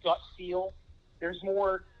that gut feel. There's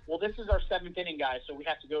more, well, this is our seventh inning guy, so we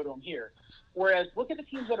have to go to him here. Whereas, look at the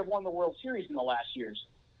teams that have won the World Series in the last years.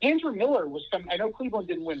 Andrew Miller was coming. I know Cleveland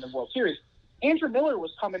didn't win the World Series. Andrew Miller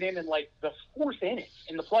was coming in the fourth inning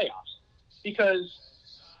in the playoffs because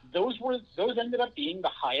those ended up being the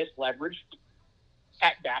highest leverage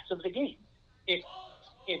at bats of the game. If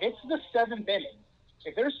it's the seventh inning,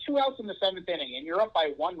 if there's 2 outs in the seventh inning and you're up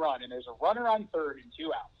by 1 run and there's a runner on third and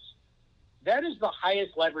 2 outs, that is the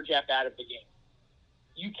highest leverage at bat of the game.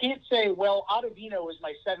 You can't say, well, Ottavino is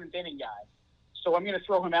my seventh inning guy, so I'm going to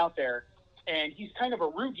throw him out there. And he's kind of a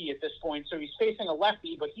rookie at this point, so he's facing a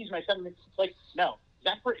lefty, but he's my seventh. No,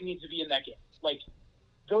 Zach Britton needs to be in that game.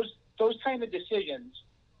 Those kind of decisions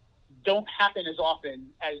don't happen as often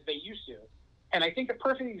as they used to. And I think a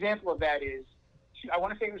perfect example of that is, I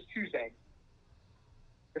want to say it was Tuesday.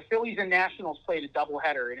 The Phillies and Nationals played a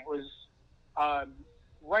doubleheader, and it was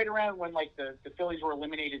right around when like the Phillies were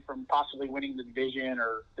eliminated from possibly winning the division,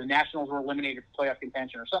 or the Nationals were eliminated from playoff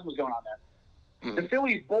contention, or something was going on there. The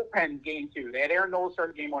Phillies bullpen game 2. They had Aaron Nola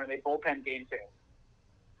start game 1, and they bullpen game 2.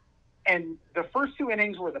 And the first 2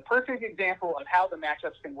 innings were the perfect example of how the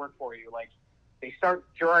matchups can work for you. Like,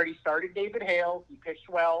 Girardi started David Hale. He pitched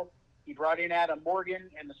well. He brought in Adam Morgan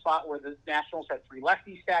in the spot where the Nationals had 3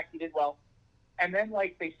 lefties stacked. He did well. And then,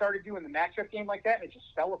 like, they started doing the matchup game like that, and it just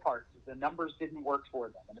fell apart. The numbers didn't work for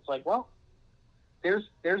them. And it's like, well, there's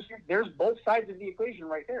both sides of the equation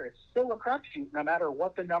right there. It's still a crapshoot no matter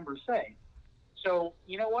what the numbers say. So,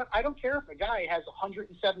 you know what? I don't care if a guy has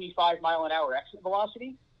 175-mile-an-hour exit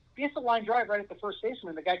velocity. If he hits a line drive right at the first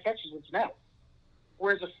baseman, the guy catches it's an out.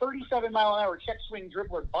 Whereas a 37-mile-an-hour check swing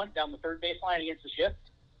dribbler bunt down the third baseline against the shift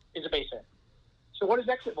is a base hit. So what does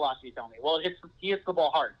exit velocity tell me? Well, he hits the ball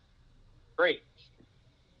hard. Great.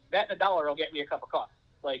 That and $1 will get me a cup of coffee.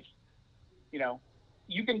 Like, you know,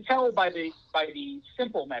 you can tell by the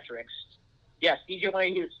simple metrics. Yes, DJ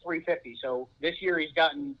LeMahieu hits 350. So this year he's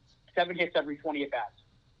gotten 7 hits every 20 at bats.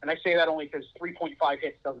 And I say that only because 3.5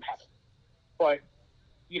 hits doesn't happen. But,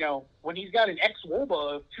 you know, when he's got an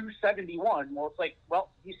xWOBA of 271, well, it's like,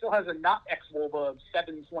 well, he still has a not xWOBA of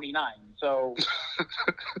 729. So,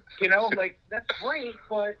 you know, like, that's great,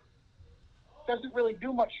 but it doesn't really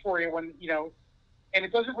do much for you when, you know, and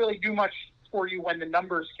it doesn't really do much for you when the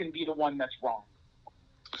numbers can be the one that's wrong.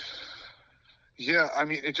 Yeah, I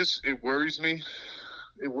mean, it worries me.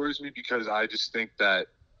 It worries me because I just think that,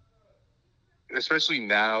 especially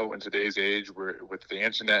now in today's age, where with the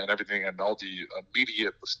internet and everything and all the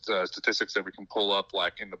immediate statistics that we can pull up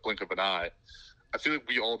like in the blink of an eye, I feel like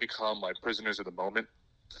we all become like prisoners of the moment.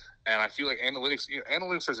 And I feel like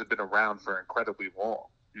analytics has been around for incredibly long.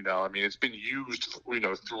 You know, I mean, it's been used, you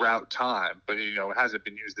know, throughout time, but, you know, it hasn't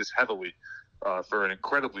been used this heavily for an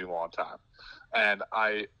incredibly long time. And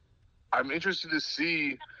I'm interested to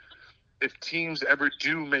see if teams ever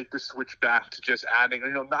do make the switch back to just adding,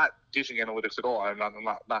 you know, not ditching analytics at all. I'm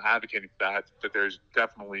not advocating that there's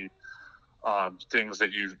definitely things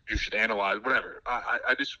that you should analyze, whatever.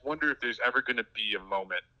 I just wonder if there's ever going to be a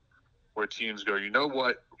moment where teams go, you know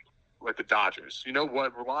what, like the Dodgers, you know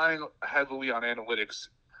what, relying heavily on analytics,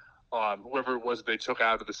 whoever it was they took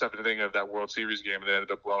out of the 7th inning of that World Series game and they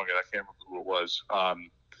ended up blowing it. I can't remember who it was.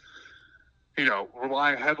 You know,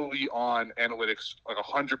 relying heavily on analytics like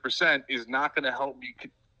 100% is not going to help me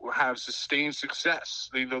have sustained success.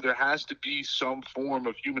 You know, there has to be some form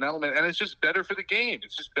of human element, and it's just better for the game.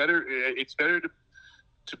 It's just better. It's better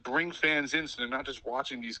to bring fans in, so they're not just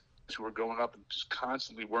watching these guys who are going up and just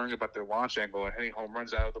constantly worrying about their launch angle and hitting home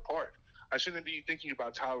runs out of the park. I shouldn't be thinking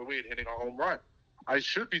about Tyler Wade hitting a home run. I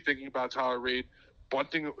should be thinking about Tyler Wade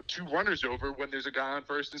bunting 2 runners over when there's a guy on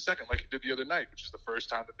first and second, like he did the other night, which is the first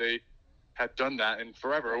time that they had done that in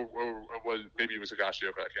forever. Or maybe it was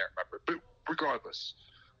Higashioka, I can't remember. But regardless,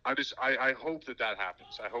 I hope that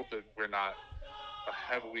happens. I hope that we're not a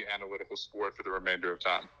heavily analytical sport for the remainder of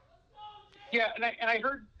time. Yeah, and I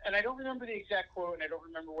heard, and I don't remember the exact quote, and I don't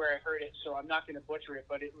remember where I heard it, so I'm not going to butcher it,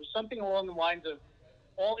 but it was something along the lines of,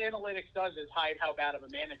 all analytics does is hide how bad of a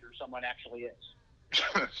manager someone actually is.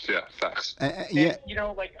 Yeah, facts. Yeah. And, you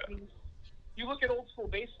know, like, I mean, you look at old school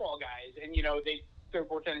baseball guys, and, you know, they're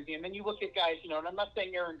tendency, and then you look at guys, you know, and I'm not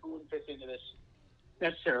saying Aaron Boone fits into this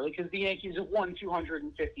necessarily, because the Yankees have won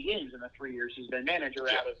 250 games in the 3 years he's been manager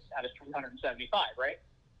out of 375, right?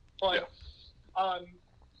 But,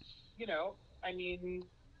 you know, I mean,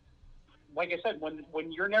 like I said,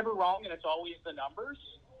 when you're never wrong and it's always the numbers,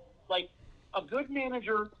 like a good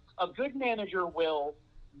manager will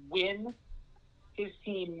win his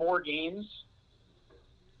team more games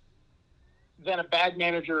than a bad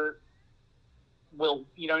manager will,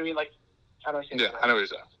 you know what I mean? Like, how do I say that? Yeah, I know what you're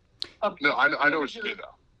saying. No, I know what you mean,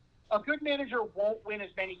 though. A good manager won't win as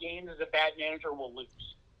many games as a bad manager will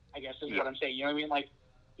lose, I guess is what I'm saying. You know what I mean? Like,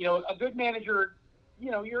 you know, a good manager,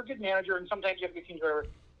 you know, you're a good manager, and sometimes you have good teams, whatever.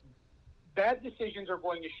 Bad decisions are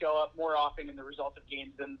going to show up more often in the result of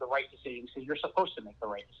games than the right decisions, because you're supposed to make the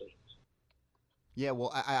right decisions. Yeah,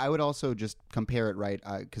 well, I would also just compare it, right,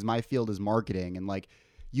 because my field is marketing, and, like,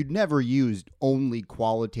 you'd never use only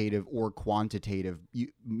qualitative or quantitative, you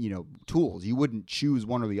know, tools. You wouldn't choose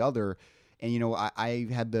one or the other. And, you know, I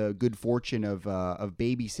had the good fortune of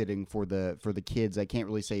babysitting for the kids. I can't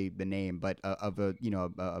really say the name, but of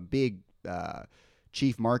a big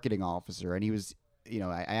chief marketing officer. And he was, you know,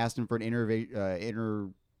 I asked him for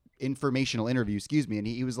an informational interview, and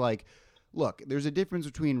he was like, look, there's a difference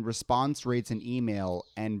between response rates in email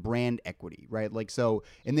and brand equity, right? Like, so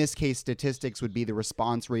in this case, statistics would be the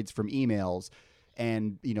response rates from emails.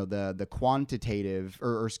 and the quantitative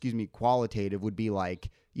or excuse me qualitative would be like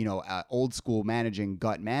old school managing,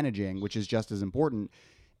 gut managing, which is just as important.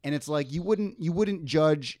 And it's like you wouldn't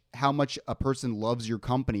judge how much a person loves your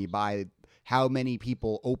company by how many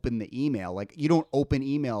people open the email. Like, you don't open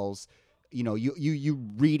emails. You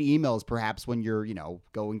read emails perhaps when you're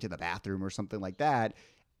going to the bathroom or something like that.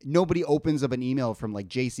 Nobody opens up an email from like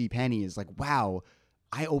JCPenney is like, wow,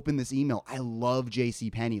 I opened this email. I love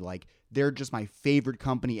JCPenney. Like, they're just my favorite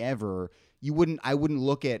company ever. I wouldn't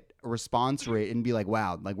look at a response rate and be like,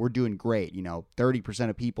 wow, like we're doing great. 30%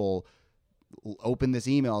 of people open this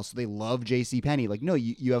email, so they love JCPenney. Like, no,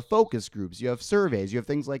 you have focus groups, you have surveys, you have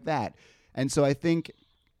things like that. And so I think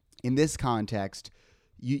in this context,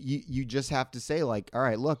 you just have to say like, all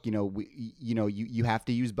right, look, you have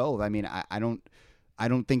to use both. I mean, I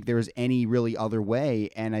don't think there's any really other way.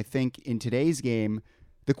 And I think in today's game,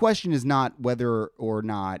 the question is not whether or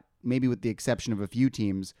not, maybe with the exception of a few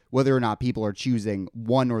teams, whether or not people are choosing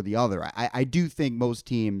one or the other. I do think most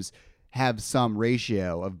teams have some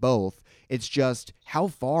ratio of both. It's just how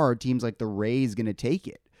far are teams like the Rays going to take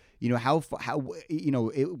it? What's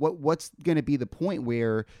going to be the point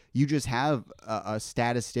where you just have a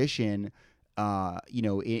statistician,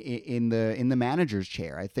 in the manager's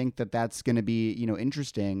chair? I think that's going to be,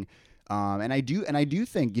 interesting. And I do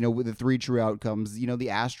think, with the 3 true outcomes, the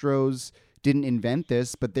Astros didn't invent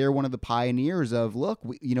this, but they're one of the pioneers of, look,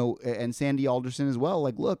 and Sandy Alderson as well.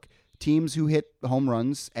 Like, look, teams who hit home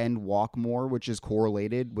runs and walk more, which is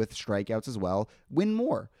correlated with strikeouts as well, win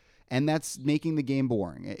more. And that's making the game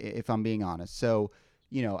boring, if I'm being honest. So,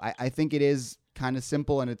 I think it is kind of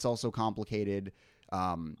simple, and it's also complicated.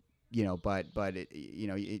 But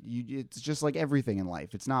it's just like everything in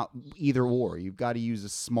life. It's not either or. You've got to use a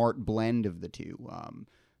smart blend of the two.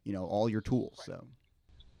 All your tools. Right. So.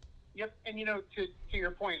 Yep, and to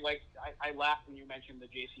your point, like I laughed when you mentioned the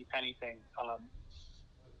JCPenney thing.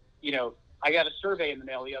 I got a survey in the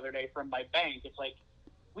mail the other day from my bank. It's like,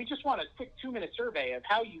 we just want a quick 2-minute survey of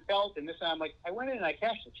how you felt and this, and I'm like, I went in and I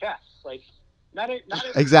cashed a check. Like, not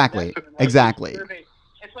exactly. Survey.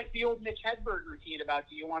 It's like the old Mitch Hedberg routine about,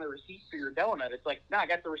 do you want a receipt for your donut? It's like, no, I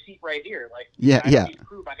got the receipt right here. Like, I don't need to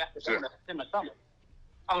prove I got the donut in my stomach.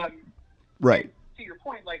 Right. And to your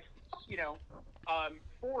point, like,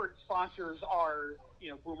 Ford sponsors our,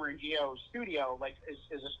 Boomer and Geo studio, like, is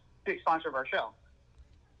a big sponsor of our show.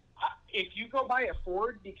 If you go buy a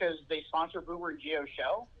Ford because they sponsor Boomer and Geo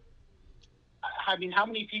show, I mean, how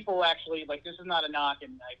many people actually, like, this is not a knock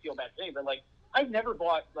and I feel bad today, but like, I've never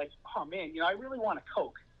bought, like, oh man, I really want a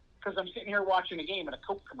Coke because I'm sitting here watching a game and a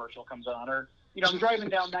Coke commercial comes on, or, I'm driving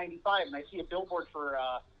down 95 and I see a billboard for,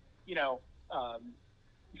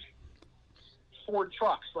 Ford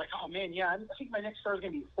trucks. Like, oh man, yeah, I think my next car is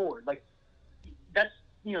going to be a Ford. Like, that's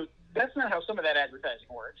not how some of that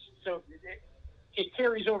advertising works. So it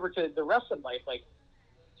carries over to the rest of life. Like,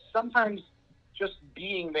 sometimes just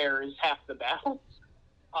being there is half the battle.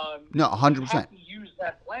 No, 100%. You have to use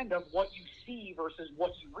that blend of what you see versus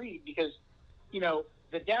what you read, because,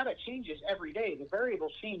 the data changes every day. The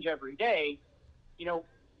variables change every day. No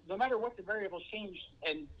matter what the variables change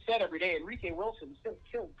and said every day, Enrique Wilson still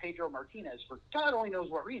killed Pedro Martinez for God only knows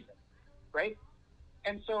what reason, right?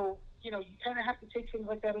 And so, you kind of have to take things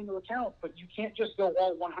like that into account, but you can't just go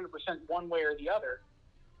all 100% one way or the other.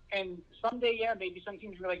 And someday, yeah, maybe some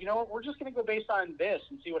teams will be like, you know what, we're just going to go based on this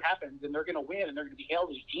and see what happens, and they're going to win, and they're going to be hailed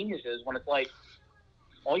as geniuses, when it's like,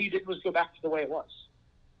 all you did was go back to the way it was.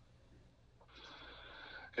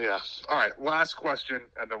 Yeah. All right. Last question,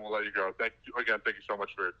 and then we'll let you go. Thank you so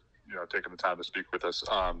much for taking the time to speak with us.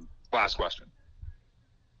 Last question.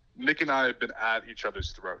 Nick and I have been at each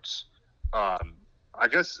other's throats. I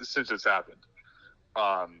guess since it's happened,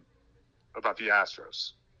 about the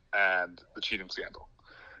Astros and the cheating scandal,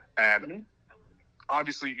 and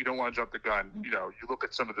obviously you don't want to jump the gun. You look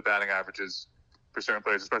at some of the batting averages for certain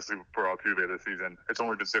players, especially for Altuve this season. It's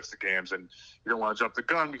only been 60 games, and you don't want to jump the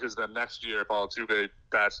gun, because then next year, if Altuve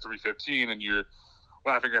bats 315 and you're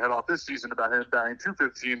laughing your head off this season about him batting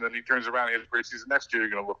 215, then he turns around and he has a great season next year,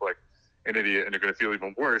 you're going to look like an idiot, and you're going to feel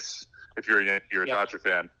even worse if you're a Yankee or a Dodger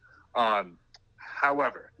fan.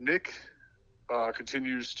 However, Nick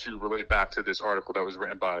continues to relate back to this article that was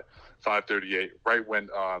written by 538, right when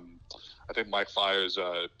I think Mike Fiers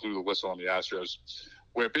blew the whistle on the Astros,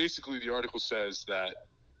 where basically the article says that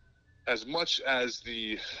as much as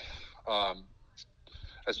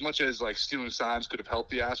like stealing signs could have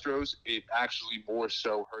helped the Astros, it actually more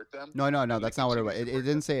so hurt them. No, that's not what it was. It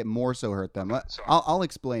didn't say it more so hurt them. I'll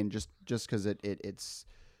explain just because it's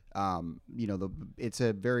it's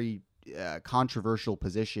a very controversial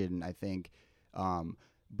position, I think.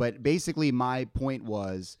 But basically, my point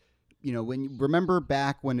was, when you remember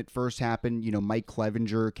back when it first happened, Mike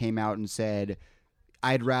Clevenger came out and said,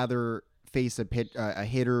 I'd rather face a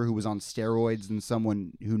hitter who was on steroids than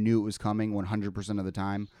someone who knew it was coming 100% of the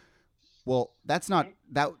time. Well, that's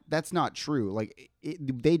not true. Like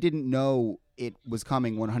they didn't know it was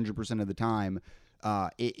coming 100% of the time.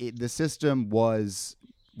 The system was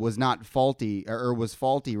not faulty, or was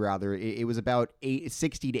faulty rather. It was about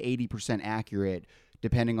 60 to 80% accurate,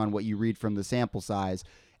 depending on what you read from the sample size.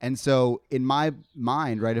 And so in my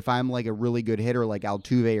mind, right, if I'm like a really good hitter like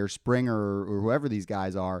Altuve or Springer or whoever these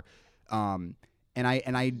guys are, and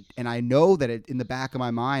I know that in the back of my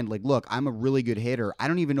mind, like, look, I'm a really good hitter. I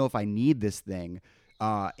don't even know if I need this thing.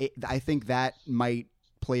 I think that might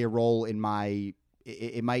play a role in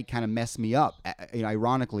it might kind of mess me up,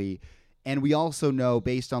 ironically. And we also know,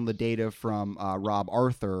 based on the data from Rob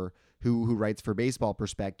Arthur, who writes for Baseball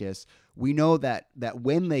Prospectus, we know that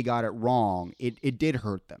when they got it wrong, it did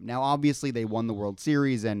hurt them. Now, obviously, they won the World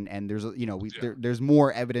Series, and there's there's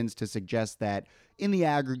more evidence to suggest that in the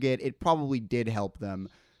aggregate, it probably did help them.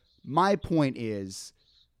 My point is,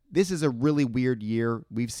 this is a really weird year.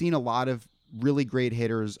 We've seen a lot of really great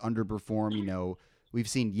hitters underperform. We've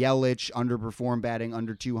seen Yelich underperform, batting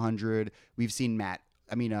under 200. We've seen Matt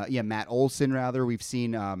Olson rather. We've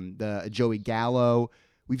seen the Joey Gallo.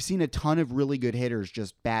 We've seen a ton of really good hitters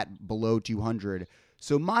just bat below 200.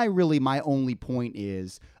 So my only point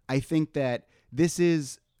is, I think that this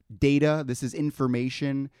is data, this is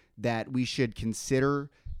information that we should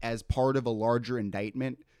consider as part of a larger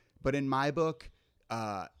indictment. But in my book,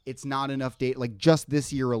 it's not enough data. Like, just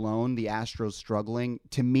this year alone, the Astros struggling,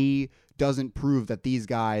 to me, doesn't prove that these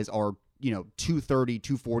guys are, 230,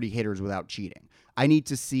 240 hitters without cheating. I need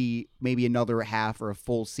to see maybe another half or a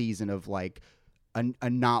full season of like a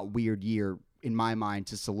not weird year in my mind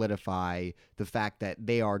to solidify the fact that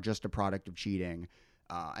they are just a product of cheating.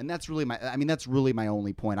 And that's really my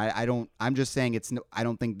only point. I'm just saying I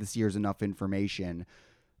don't think this year's enough information.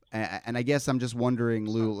 And I guess I'm just wondering,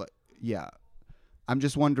 Lou, I'm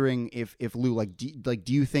just wondering if Lou,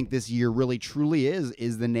 do you think this year really truly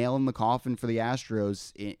is the nail in the coffin for the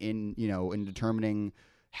Astros in determining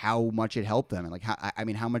how much it helped them?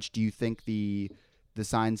 And how much do you think the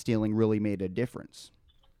sign stealing really made a difference?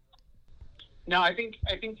 No, I think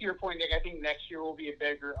to your point, Nick, I think next year will be a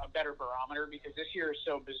better barometer, because this year is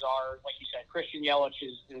so bizarre. Like you said, Christian Yelich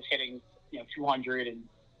is hitting 200, and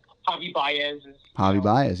Javi Baez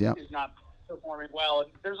is not performing well.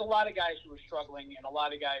 And there's a lot of guys who are struggling, and a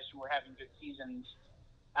lot of guys who are having good seasons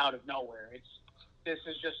out of nowhere. This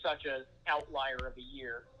is just such an outlier of a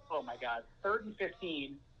year. Oh my God, 3rd and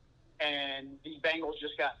 15, and the Bengals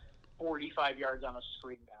just got 45 yards on a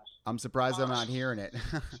screen pass. I'm surprised I'm not hearing it.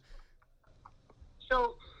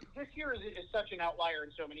 So this year is such an outlier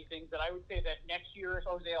in so many things that I would say that next year, if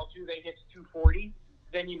Jose Altuve hits 240,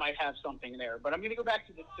 then you might have something there. But I'm going to go back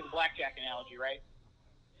to the blackjack analogy, right?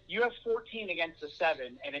 You have 14 against the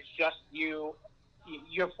 7, and it's just you.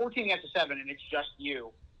 You have 14 against the 7, and it's just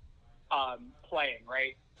you playing,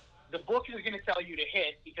 right? The book is going to tell you to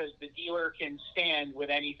hit because the dealer can stand with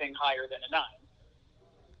anything higher than a 9.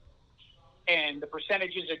 And the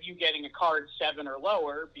percentages of you getting a card 7 or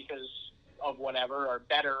lower because of whatever, or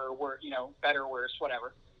better, or better, worse,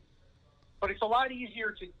 whatever. But it's a lot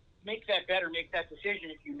easier to make that bet or make that decision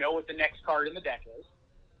if you know what the next card in the deck is.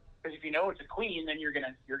 Because if you know it's a queen, then you're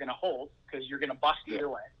gonna hold, because you're gonna bust either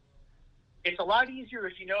way. It's a lot easier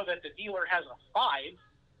if you know that the dealer has a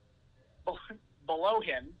 5 below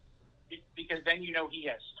him, because then you know he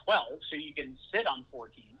has 12, so you can sit on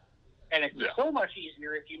 14. And it's so much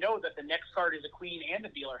easier if you know that the next card is a queen and the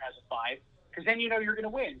dealer has a 5, because then you know you're going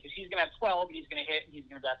to win, because he's going to have 12, and he's going to hit, and he's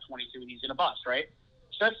going to bat 22, and he's going to bust, right?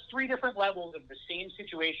 So that's 3 different levels of the same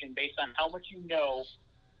situation based on how much you know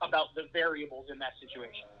about the variables in that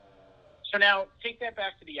situation. So now take that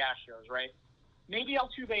back to the Astros, right? Maybe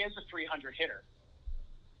Altuve is a 300 hitter,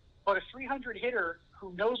 but a 300 hitter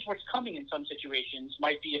who knows what's coming in some situations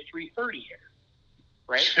might be a 330 hitter,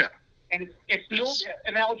 right? Yeah. And it's the old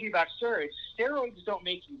analogy about steroids. Steroids don't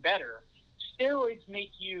make you better. Steroids make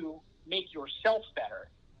yourself better,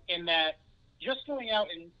 in that just going out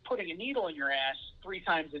and putting a needle in your ass 3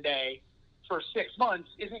 times a day for 6 months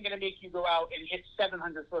isn't going to make you go out and hit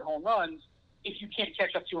 700-foot home runs if you can't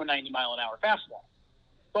catch up to a 90-mile-an-hour fastball.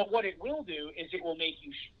 But what it will do is it will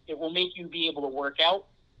make you be able to work out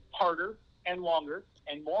harder and longer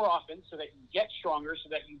and more often, so that you get stronger, so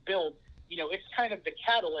that you build. It's kind of the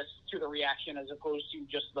catalyst to the reaction as opposed to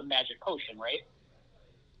just the magic potion, right?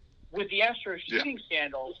 With the Astros cheating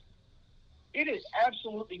scandals, it is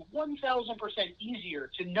absolutely 1,000% easier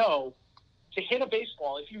to know to hit a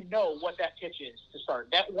baseball if you know what that pitch is to start,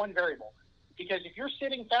 that one variable. Because if you're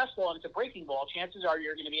sitting fastball and it's a breaking ball, chances are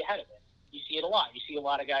you're going to be ahead of it. You see it a lot. You see a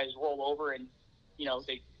lot of guys roll over and,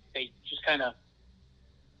 they just kind of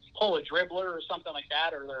pull a dribbler or something like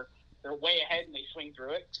that, or they're way ahead and they swing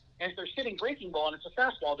through it. And if they're sitting breaking ball and it's a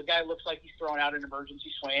fastball, the guy looks like he's throwing out an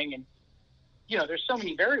emergency swing. And, there's so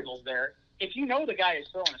many variables there. If you know the guy is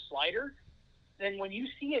throwing a slider, then when you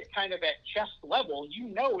see it kind of at chest level,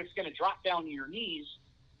 it's going to drop down to your knees.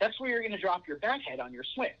 That's where you're going to drop your back head on your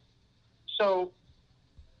swing. So,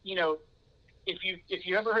 if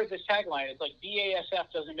you ever heard this tagline, it's like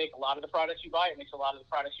BASF doesn't make a lot of the products you buy. It makes a lot of the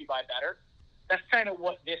products you buy better. That's kind of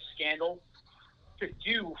what this scandal could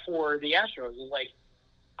do for the Astros is like,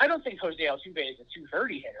 I don't think Jose Altuve is a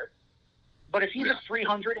 230 hitter, but if he's a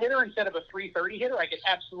 300 hitter instead of a 330 hitter, I could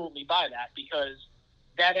absolutely buy that because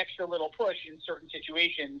that extra little push in certain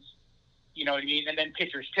situations, you know what I mean? And then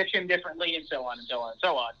pitchers pitch him differently and so on and so on and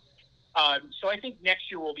so on. So I think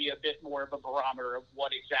next year will be a bit more of a barometer of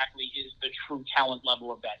what exactly is the true talent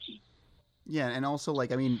level of that team. Yeah, and also,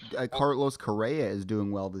 Carlos Correa is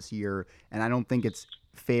doing well this year, and I don't think it's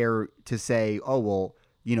fair to say, oh, well,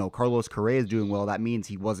 Carlos Correa is doing well, that means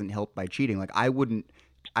he wasn't helped by cheating. Like, I wouldn't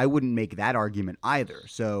make that argument either.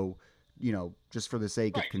 So, just for the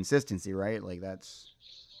sake of consistency, right? Like, that's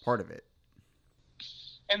part of it.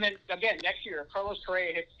 And then, again, next year, if Carlos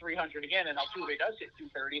Correa hits 300 again and Altuve does hit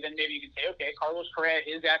 230, then maybe you can say, okay, Carlos Correa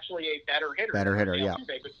is actually a better hitter. Yeah.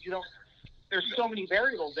 Altuve, but there's so many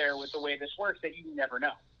variables there with the way this works that you never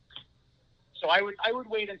know. So I would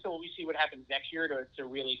wait until we see what happens next year to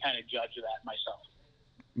really kind of judge that myself.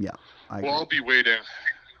 Yeah. I'll be waiting,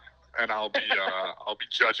 and I'll be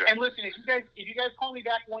judging. And listen, if you guys call me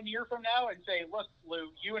back 1 year from now and say, look,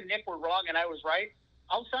 Lou, you and Nick were wrong and I was right,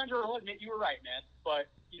 Alessandro will admit you were right, man. But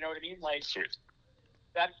you know what I mean? Like, sweet.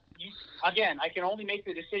 That's again, I can only make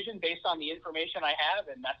the decision based on the information I have,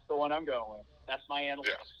 and that's the one I'm going with. That's my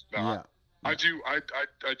analytics. Yeah. No, yeah. I do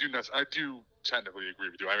technically agree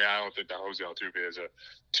with you. I mean, I don't think that Jose Altuve is a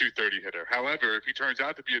 230 hitter. However, if he turns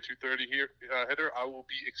out to be a 230 hitter, I will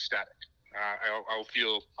be ecstatic. I'll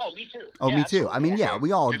feel. Oh, me too. Oh, yeah, me too. Absolutely. I mean, yeah,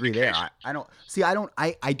 we all agree there.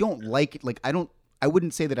 I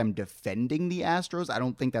wouldn't say that I'm defending the Astros. I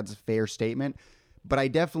don't think that's a fair statement, but I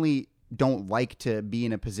definitely don't like to be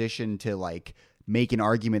in a position to make an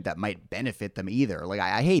argument that might benefit them either. Like,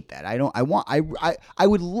 I hate that. I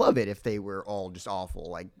would love it if they were all just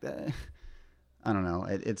awful. I don't know.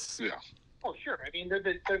 It's. Yeah. Oh, sure. I mean, they're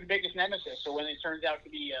the biggest nemesis. So when it turns out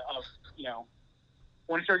to be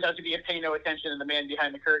when it turns out to be a pay no attention to the man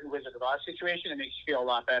behind the curtain Wizard of Oz situation, it makes you feel a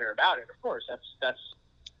lot better about it. Of course, that's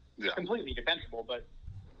completely defensible. But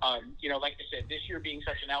like I said, this year being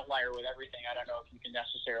such an outlier with everything, I don't know if you can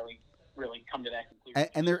necessarily really come to that conclusion.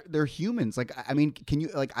 And they're humans. Like, I mean, can you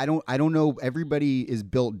I don't know. Everybody is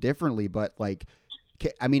built differently, but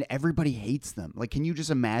everybody hates them. Like, can you just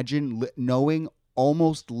imagine knowing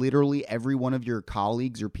almost literally every one of your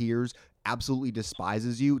colleagues or peers absolutely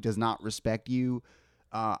despises you, does not respect you?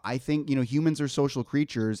 I think, humans are social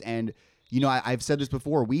creatures, and, I've said this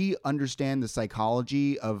before, we understand the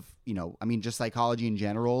psychology of, just psychology in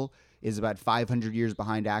general is about 500 years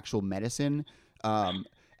behind actual medicine.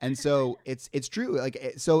 And so it's true.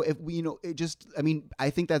 So if we, I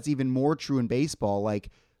think that's even more true in baseball. Like,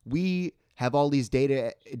 we have all these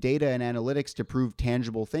data and analytics to prove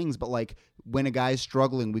tangible things, but when a guy's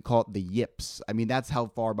struggling, we call it the yips. I mean, that's how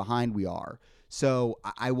far behind we are. So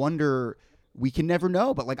I wonder, we can never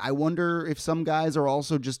know, but I wonder if some guys are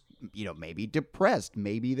also just, maybe depressed.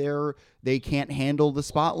 Maybe they can't handle the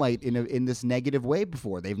spotlight in this negative way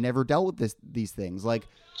before. They've never dealt with these things. Here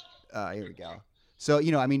we go. So,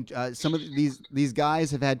 some of these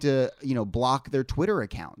guys have had to, block their Twitter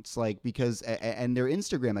accounts, because and their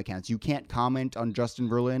Instagram accounts. You can't comment on Justin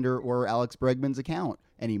Verlander or Alex Bregman's account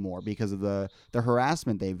anymore because of the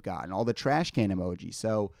harassment they've gotten, all the trash can emojis.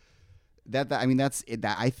 So that's it.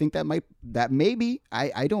 I think that maybe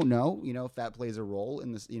I don't know, if that plays a role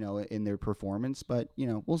in this, in their performance, but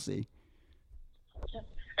we'll see.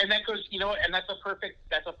 And that goes, and that's a perfect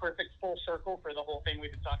full circle for the whole thing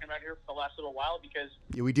we've been talking about here for the last little while, because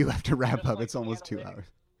we do have to wrap up. It's almost 2 hours.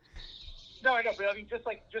 No, I know, but I mean, just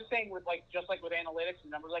like with analytics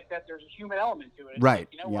and numbers like that, there's a human element to it. It's right.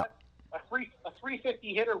 What? A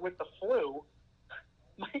 350 hitter with the flu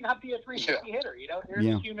might not be a 350 hitter. There's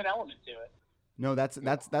a human element to it. No, that's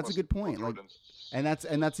a good point. And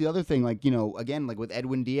that's the other thing. Again, with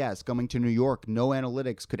Edwin Diaz coming to New York, no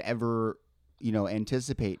analytics could ever,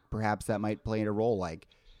 anticipate perhaps that might play a role.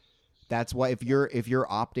 That's why if you're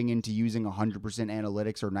opting into using 100%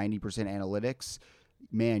 analytics or 90% analytics,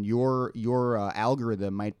 man, your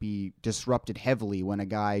algorithm might be disrupted heavily when a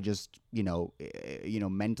guy just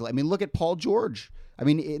mentally. I mean, look at Paul George. I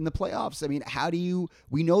mean, in the playoffs. I mean,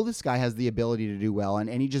 we know this guy has the ability to do well, and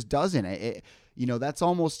he just doesn't. That's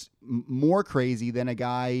almost more crazy than a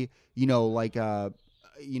guy, who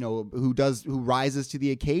rises to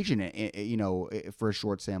the occasion, for a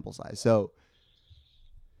short sample size. So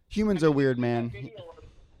humans are weird, man.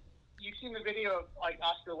 You've seen the video of like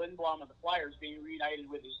Oscar Lindblom of the Flyers being reunited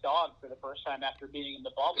with his dog for the first time after being in the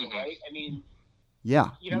bubble, right? I mean, yeah,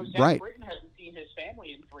 Zach right. Britton hasn't seen his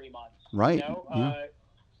family in 3 months, right?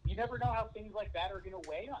 You never know how things like that are going to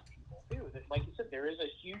weigh on people too. That, like you said, there is a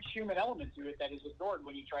huge human element to it that is ignored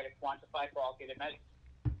when you try to quantify qualitative measures.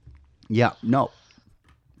 Yeah, no,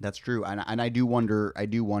 that's true, and I do wonder, how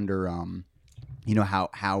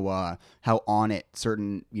on it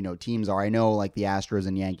certain teams are. I know like the Astros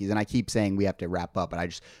and Yankees, and I keep saying we have to wrap up,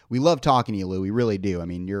 but we love talking to you, Lou. We really do. I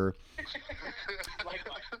mean, you're,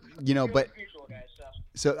 but.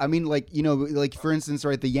 So I mean, like for instance,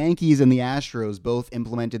 right? The Yankees and the Astros both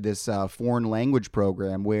implemented this foreign language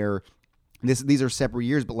program where these are separate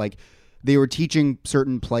years, but like they were teaching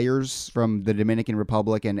certain players from the Dominican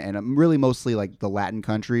Republic and really mostly like the Latin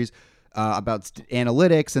countries about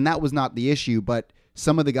analytics, and that was not the issue. But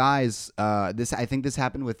some of the guys, I think this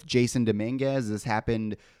happened with Jason Dominguez. This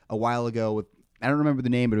happened a while ago with, I don't remember the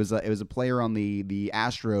name, but it was a player on the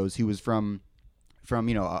Astros who was from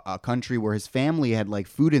a country where his family had like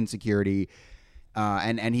food insecurity,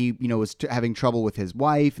 and he was having trouble with his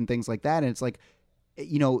wife and things like that. And it's like,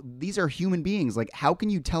 these are human beings. Like, how can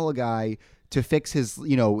you tell a guy to fix his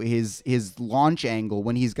launch angle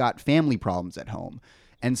when he's got family problems at home?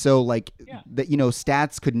 And so like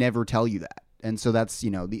stats could never tell you that. And so that's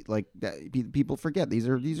people forget these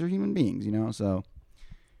are human beings. So,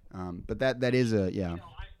 but that is life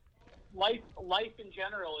in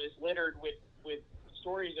general is littered with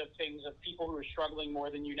stories of things of people who are struggling more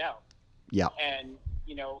than you know. Yeah. And,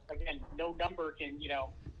 again, no number can,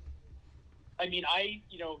 I mean,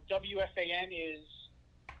 WFAN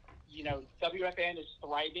is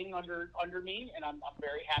thriving under me, and I'm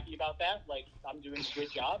very happy about that. Like, I'm doing a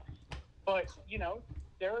good job. But,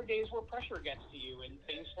 there are days where pressure gets to you and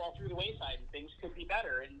things fall through the wayside and things could be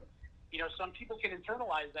better. And, some people can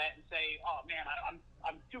internalize that and say, oh, man,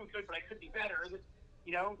 I'm doing good, but I could be better.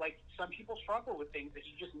 Like some people struggle with things that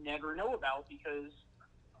you just never know about because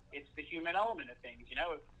it's the human element of things.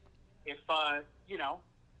 If a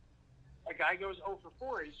guy goes 0 for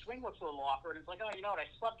 4, his swing looks a little awkward, and it's like, oh, you know what, I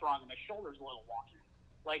slept wrong and my shoulder's a little wonky.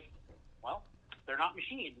 Like, well, they're not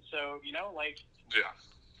machines, so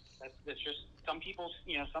that's just some people's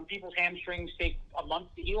hamstrings take a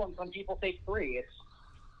month to heal, and some people take 3.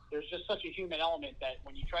 There's just such a human element that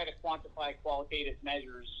when you try to quantify qualitative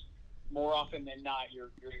measures, more often than not, you're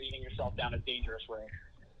leading yourself down a dangerous way.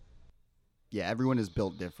 Yeah, everyone is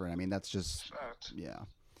built different. I mean, that's just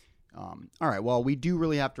all right. Well, we do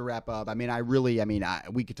really have to wrap up. I mean,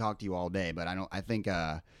 we could talk to you all day, but I think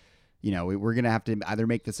we're gonna have to either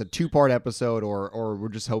make this a 2-part episode or we're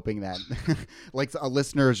just hoping that like a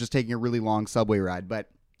listener is just taking a really long subway ride. But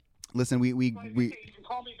listen, we you can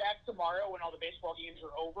call me back tomorrow when all the baseball games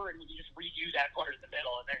are over, and we can just redo that part in the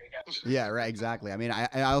middle, and there you go. Yeah, right, exactly. I mean,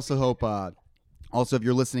 I also hope, also if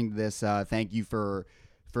you're listening to this, thank you for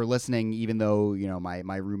listening, even though,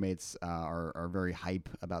 my roommates are very hype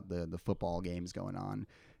about the football games going on.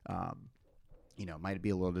 Might be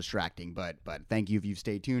a little distracting, but thank you if you've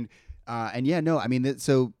stayed tuned. And yeah, no, I mean, I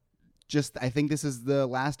think this is the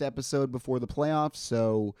last episode before the playoffs,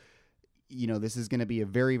 so this is going to be a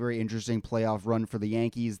very, very interesting playoff run for the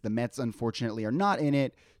Yankees. The Mets, unfortunately, are not in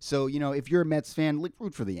it. So, if you're a Mets fan,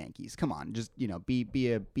 root for the Yankees. Come on, just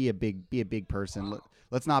be a big person. Wow.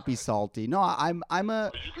 Let's not be salty. No, I'm a.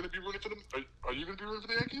 Are you going to be rooting for them? Are you going to be rooting for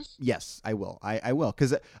the Yankees? Yes, I will. I will,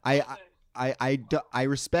 because I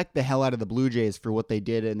respect the hell out of the Blue Jays for what they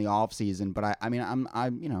did in the offseason, but I'm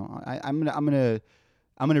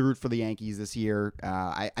gonna root for the Yankees this year.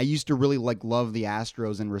 I used to really love the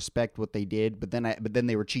Astros and respect what they did, but then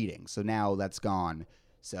they were cheating, so now that's gone.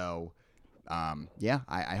 So,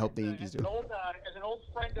 I hope the Yankees do. As an old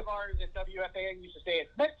friend of ours at WFAN used to say,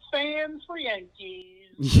 it's Mets fans for Yankees.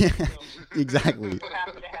 Yeah, so, exactly. We're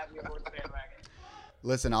happy to have you aboard the bandwagon.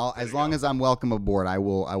 Listen, as long as I'm welcome aboard, I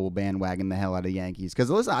will bandwagon the hell out of Yankees. Because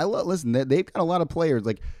listen, they've got a lot of players.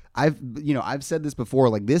 Like I've said this before.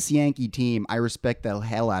 Like this Yankee team, I respect the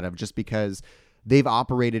hell out of just because they've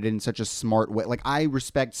operated in such a smart way. Like I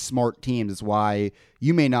respect smart teams. That's why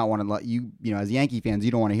you may not want to as Yankee fans,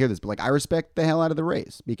 you don't want to hear this, but like I respect the hell out of the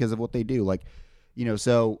Rays because of what they do. Like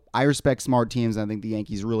So I respect smart teams. I think the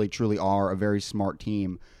Yankees really, truly are a very smart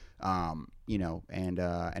team. And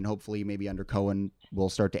hopefully maybe under Cohen we'll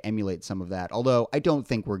start to emulate some of that. Although I don't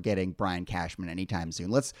think we're getting Brian Cashman anytime soon.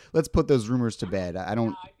 Let's put those rumors to bed. I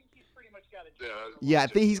don't. I think he's pretty much got a Yeah, I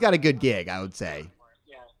think he's got a good gig. I would say.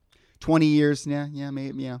 Yeah. 20 years. Yeah,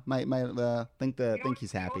 maybe. Yeah, might think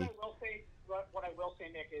he's happy. What I will say,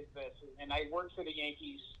 Nick, is this, and I worked for the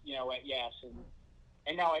Yankees, at Yes,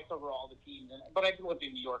 and now I cover all the teams. But I've lived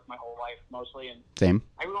in New York my whole life mostly, and Same.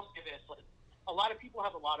 I will say this: a lot of people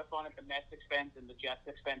have a lot of fun at the Mets' expense and the Jets'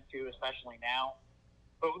 expense too, especially now.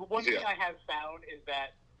 But one thing I have found is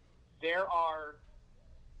that there are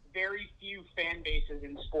very few fan bases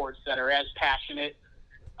in sports that are as passionate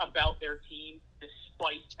about their team,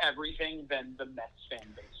 despite everything, than the Mets fan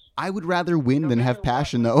base. I would rather win than have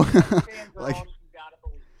passion, though.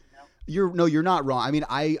 You're not wrong. I mean,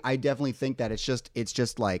 I definitely think that it's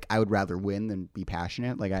just like I would rather win than be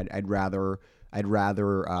passionate. Like I'd rather I'd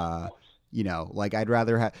rather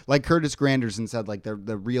have, like Curtis Granderson said, like the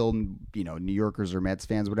real, New Yorkers or Mets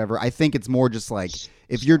fans, whatever. I think it's more just like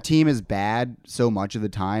if your team is bad so much of the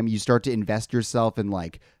time, you start to invest yourself in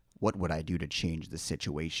like, what would I do to change the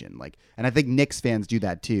situation? Like, and I think Knicks fans do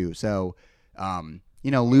that too. So,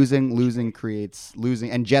 losing creates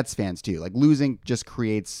losing, and Jets fans too. Like losing just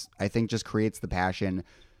creates the passion,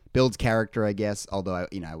 builds character, I guess. Although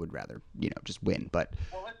I would rather, just win. But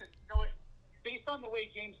well, listen, based on the way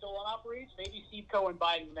James Dolan operates, maybe Steve Cohen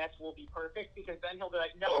buying the Mets will be perfect because then he'll be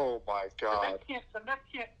like, no. Oh my God. The Mets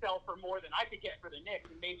can't sell for more than I could get for the Knicks,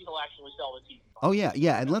 and maybe he'll actually sell the team. Oh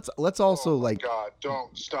yeah, and let's also God,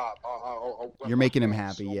 don't stop. You're making him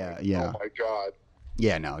happy, yeah. Oh my God.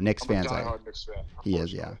 Yeah, no, Knicks fans. Knicks fan. He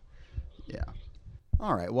is, yeah.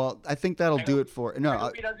 All right, well, I think that'll do it for. No, I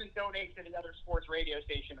hope he doesn't donate to the other sports radio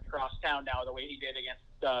station across town now, the way he did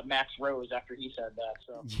against Max Rose after he said that.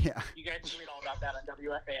 So yeah, you guys can read all about that on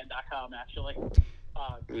WFAN.com. Actually,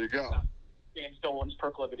 there you go. James Dolan's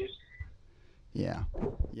proclivities. Yeah.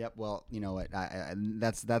 Yep. Well, you know what?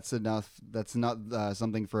 That's enough. That's not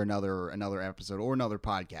something for another episode or another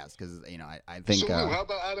podcast because I think. So how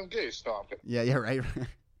about Adam Gase, Tom? Yeah. Right.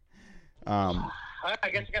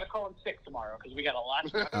 I guess I got to call him sick tomorrow because we got a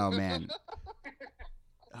lot. Oh man.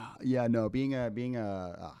 Yeah. No. Being a.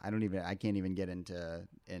 I can't even get into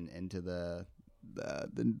the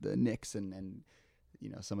Knicks and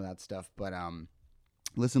some of that stuff, but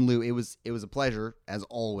Listen, Lou, it was a pleasure as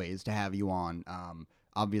always to have you on.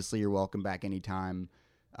 Obviously, you're welcome back anytime.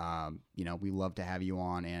 We love to have you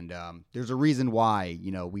on, and there's a reason why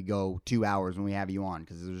we go 2 hours when we have you on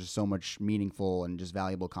because there's just so much meaningful and just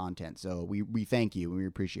valuable content. So we thank you and we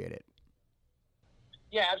appreciate it.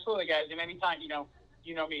 Yeah, absolutely, guys. And anytime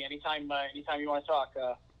me, anytime you want to talk,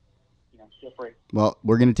 feel free. Well,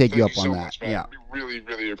 we're gonna take you up on so that. Much, man. Yeah, we really,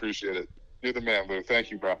 really appreciate it. You're the man, Lou.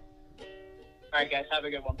 Thank you, bro. All right, guys. Have a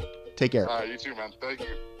good one. Take care. All right, you too, man. Thank you.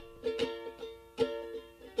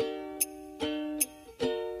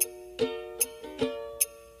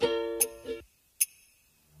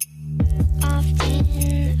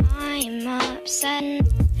 Often I'm upset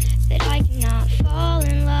that I cannot fall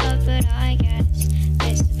in love, but I guess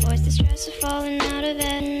this avoids the stress of falling out of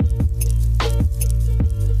bed.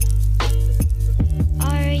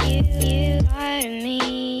 Are you tired of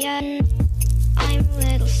me yet? I'm a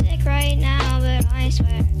little sick right now, but I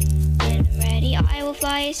swear when I'm ready I will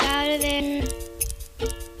fly us out of it.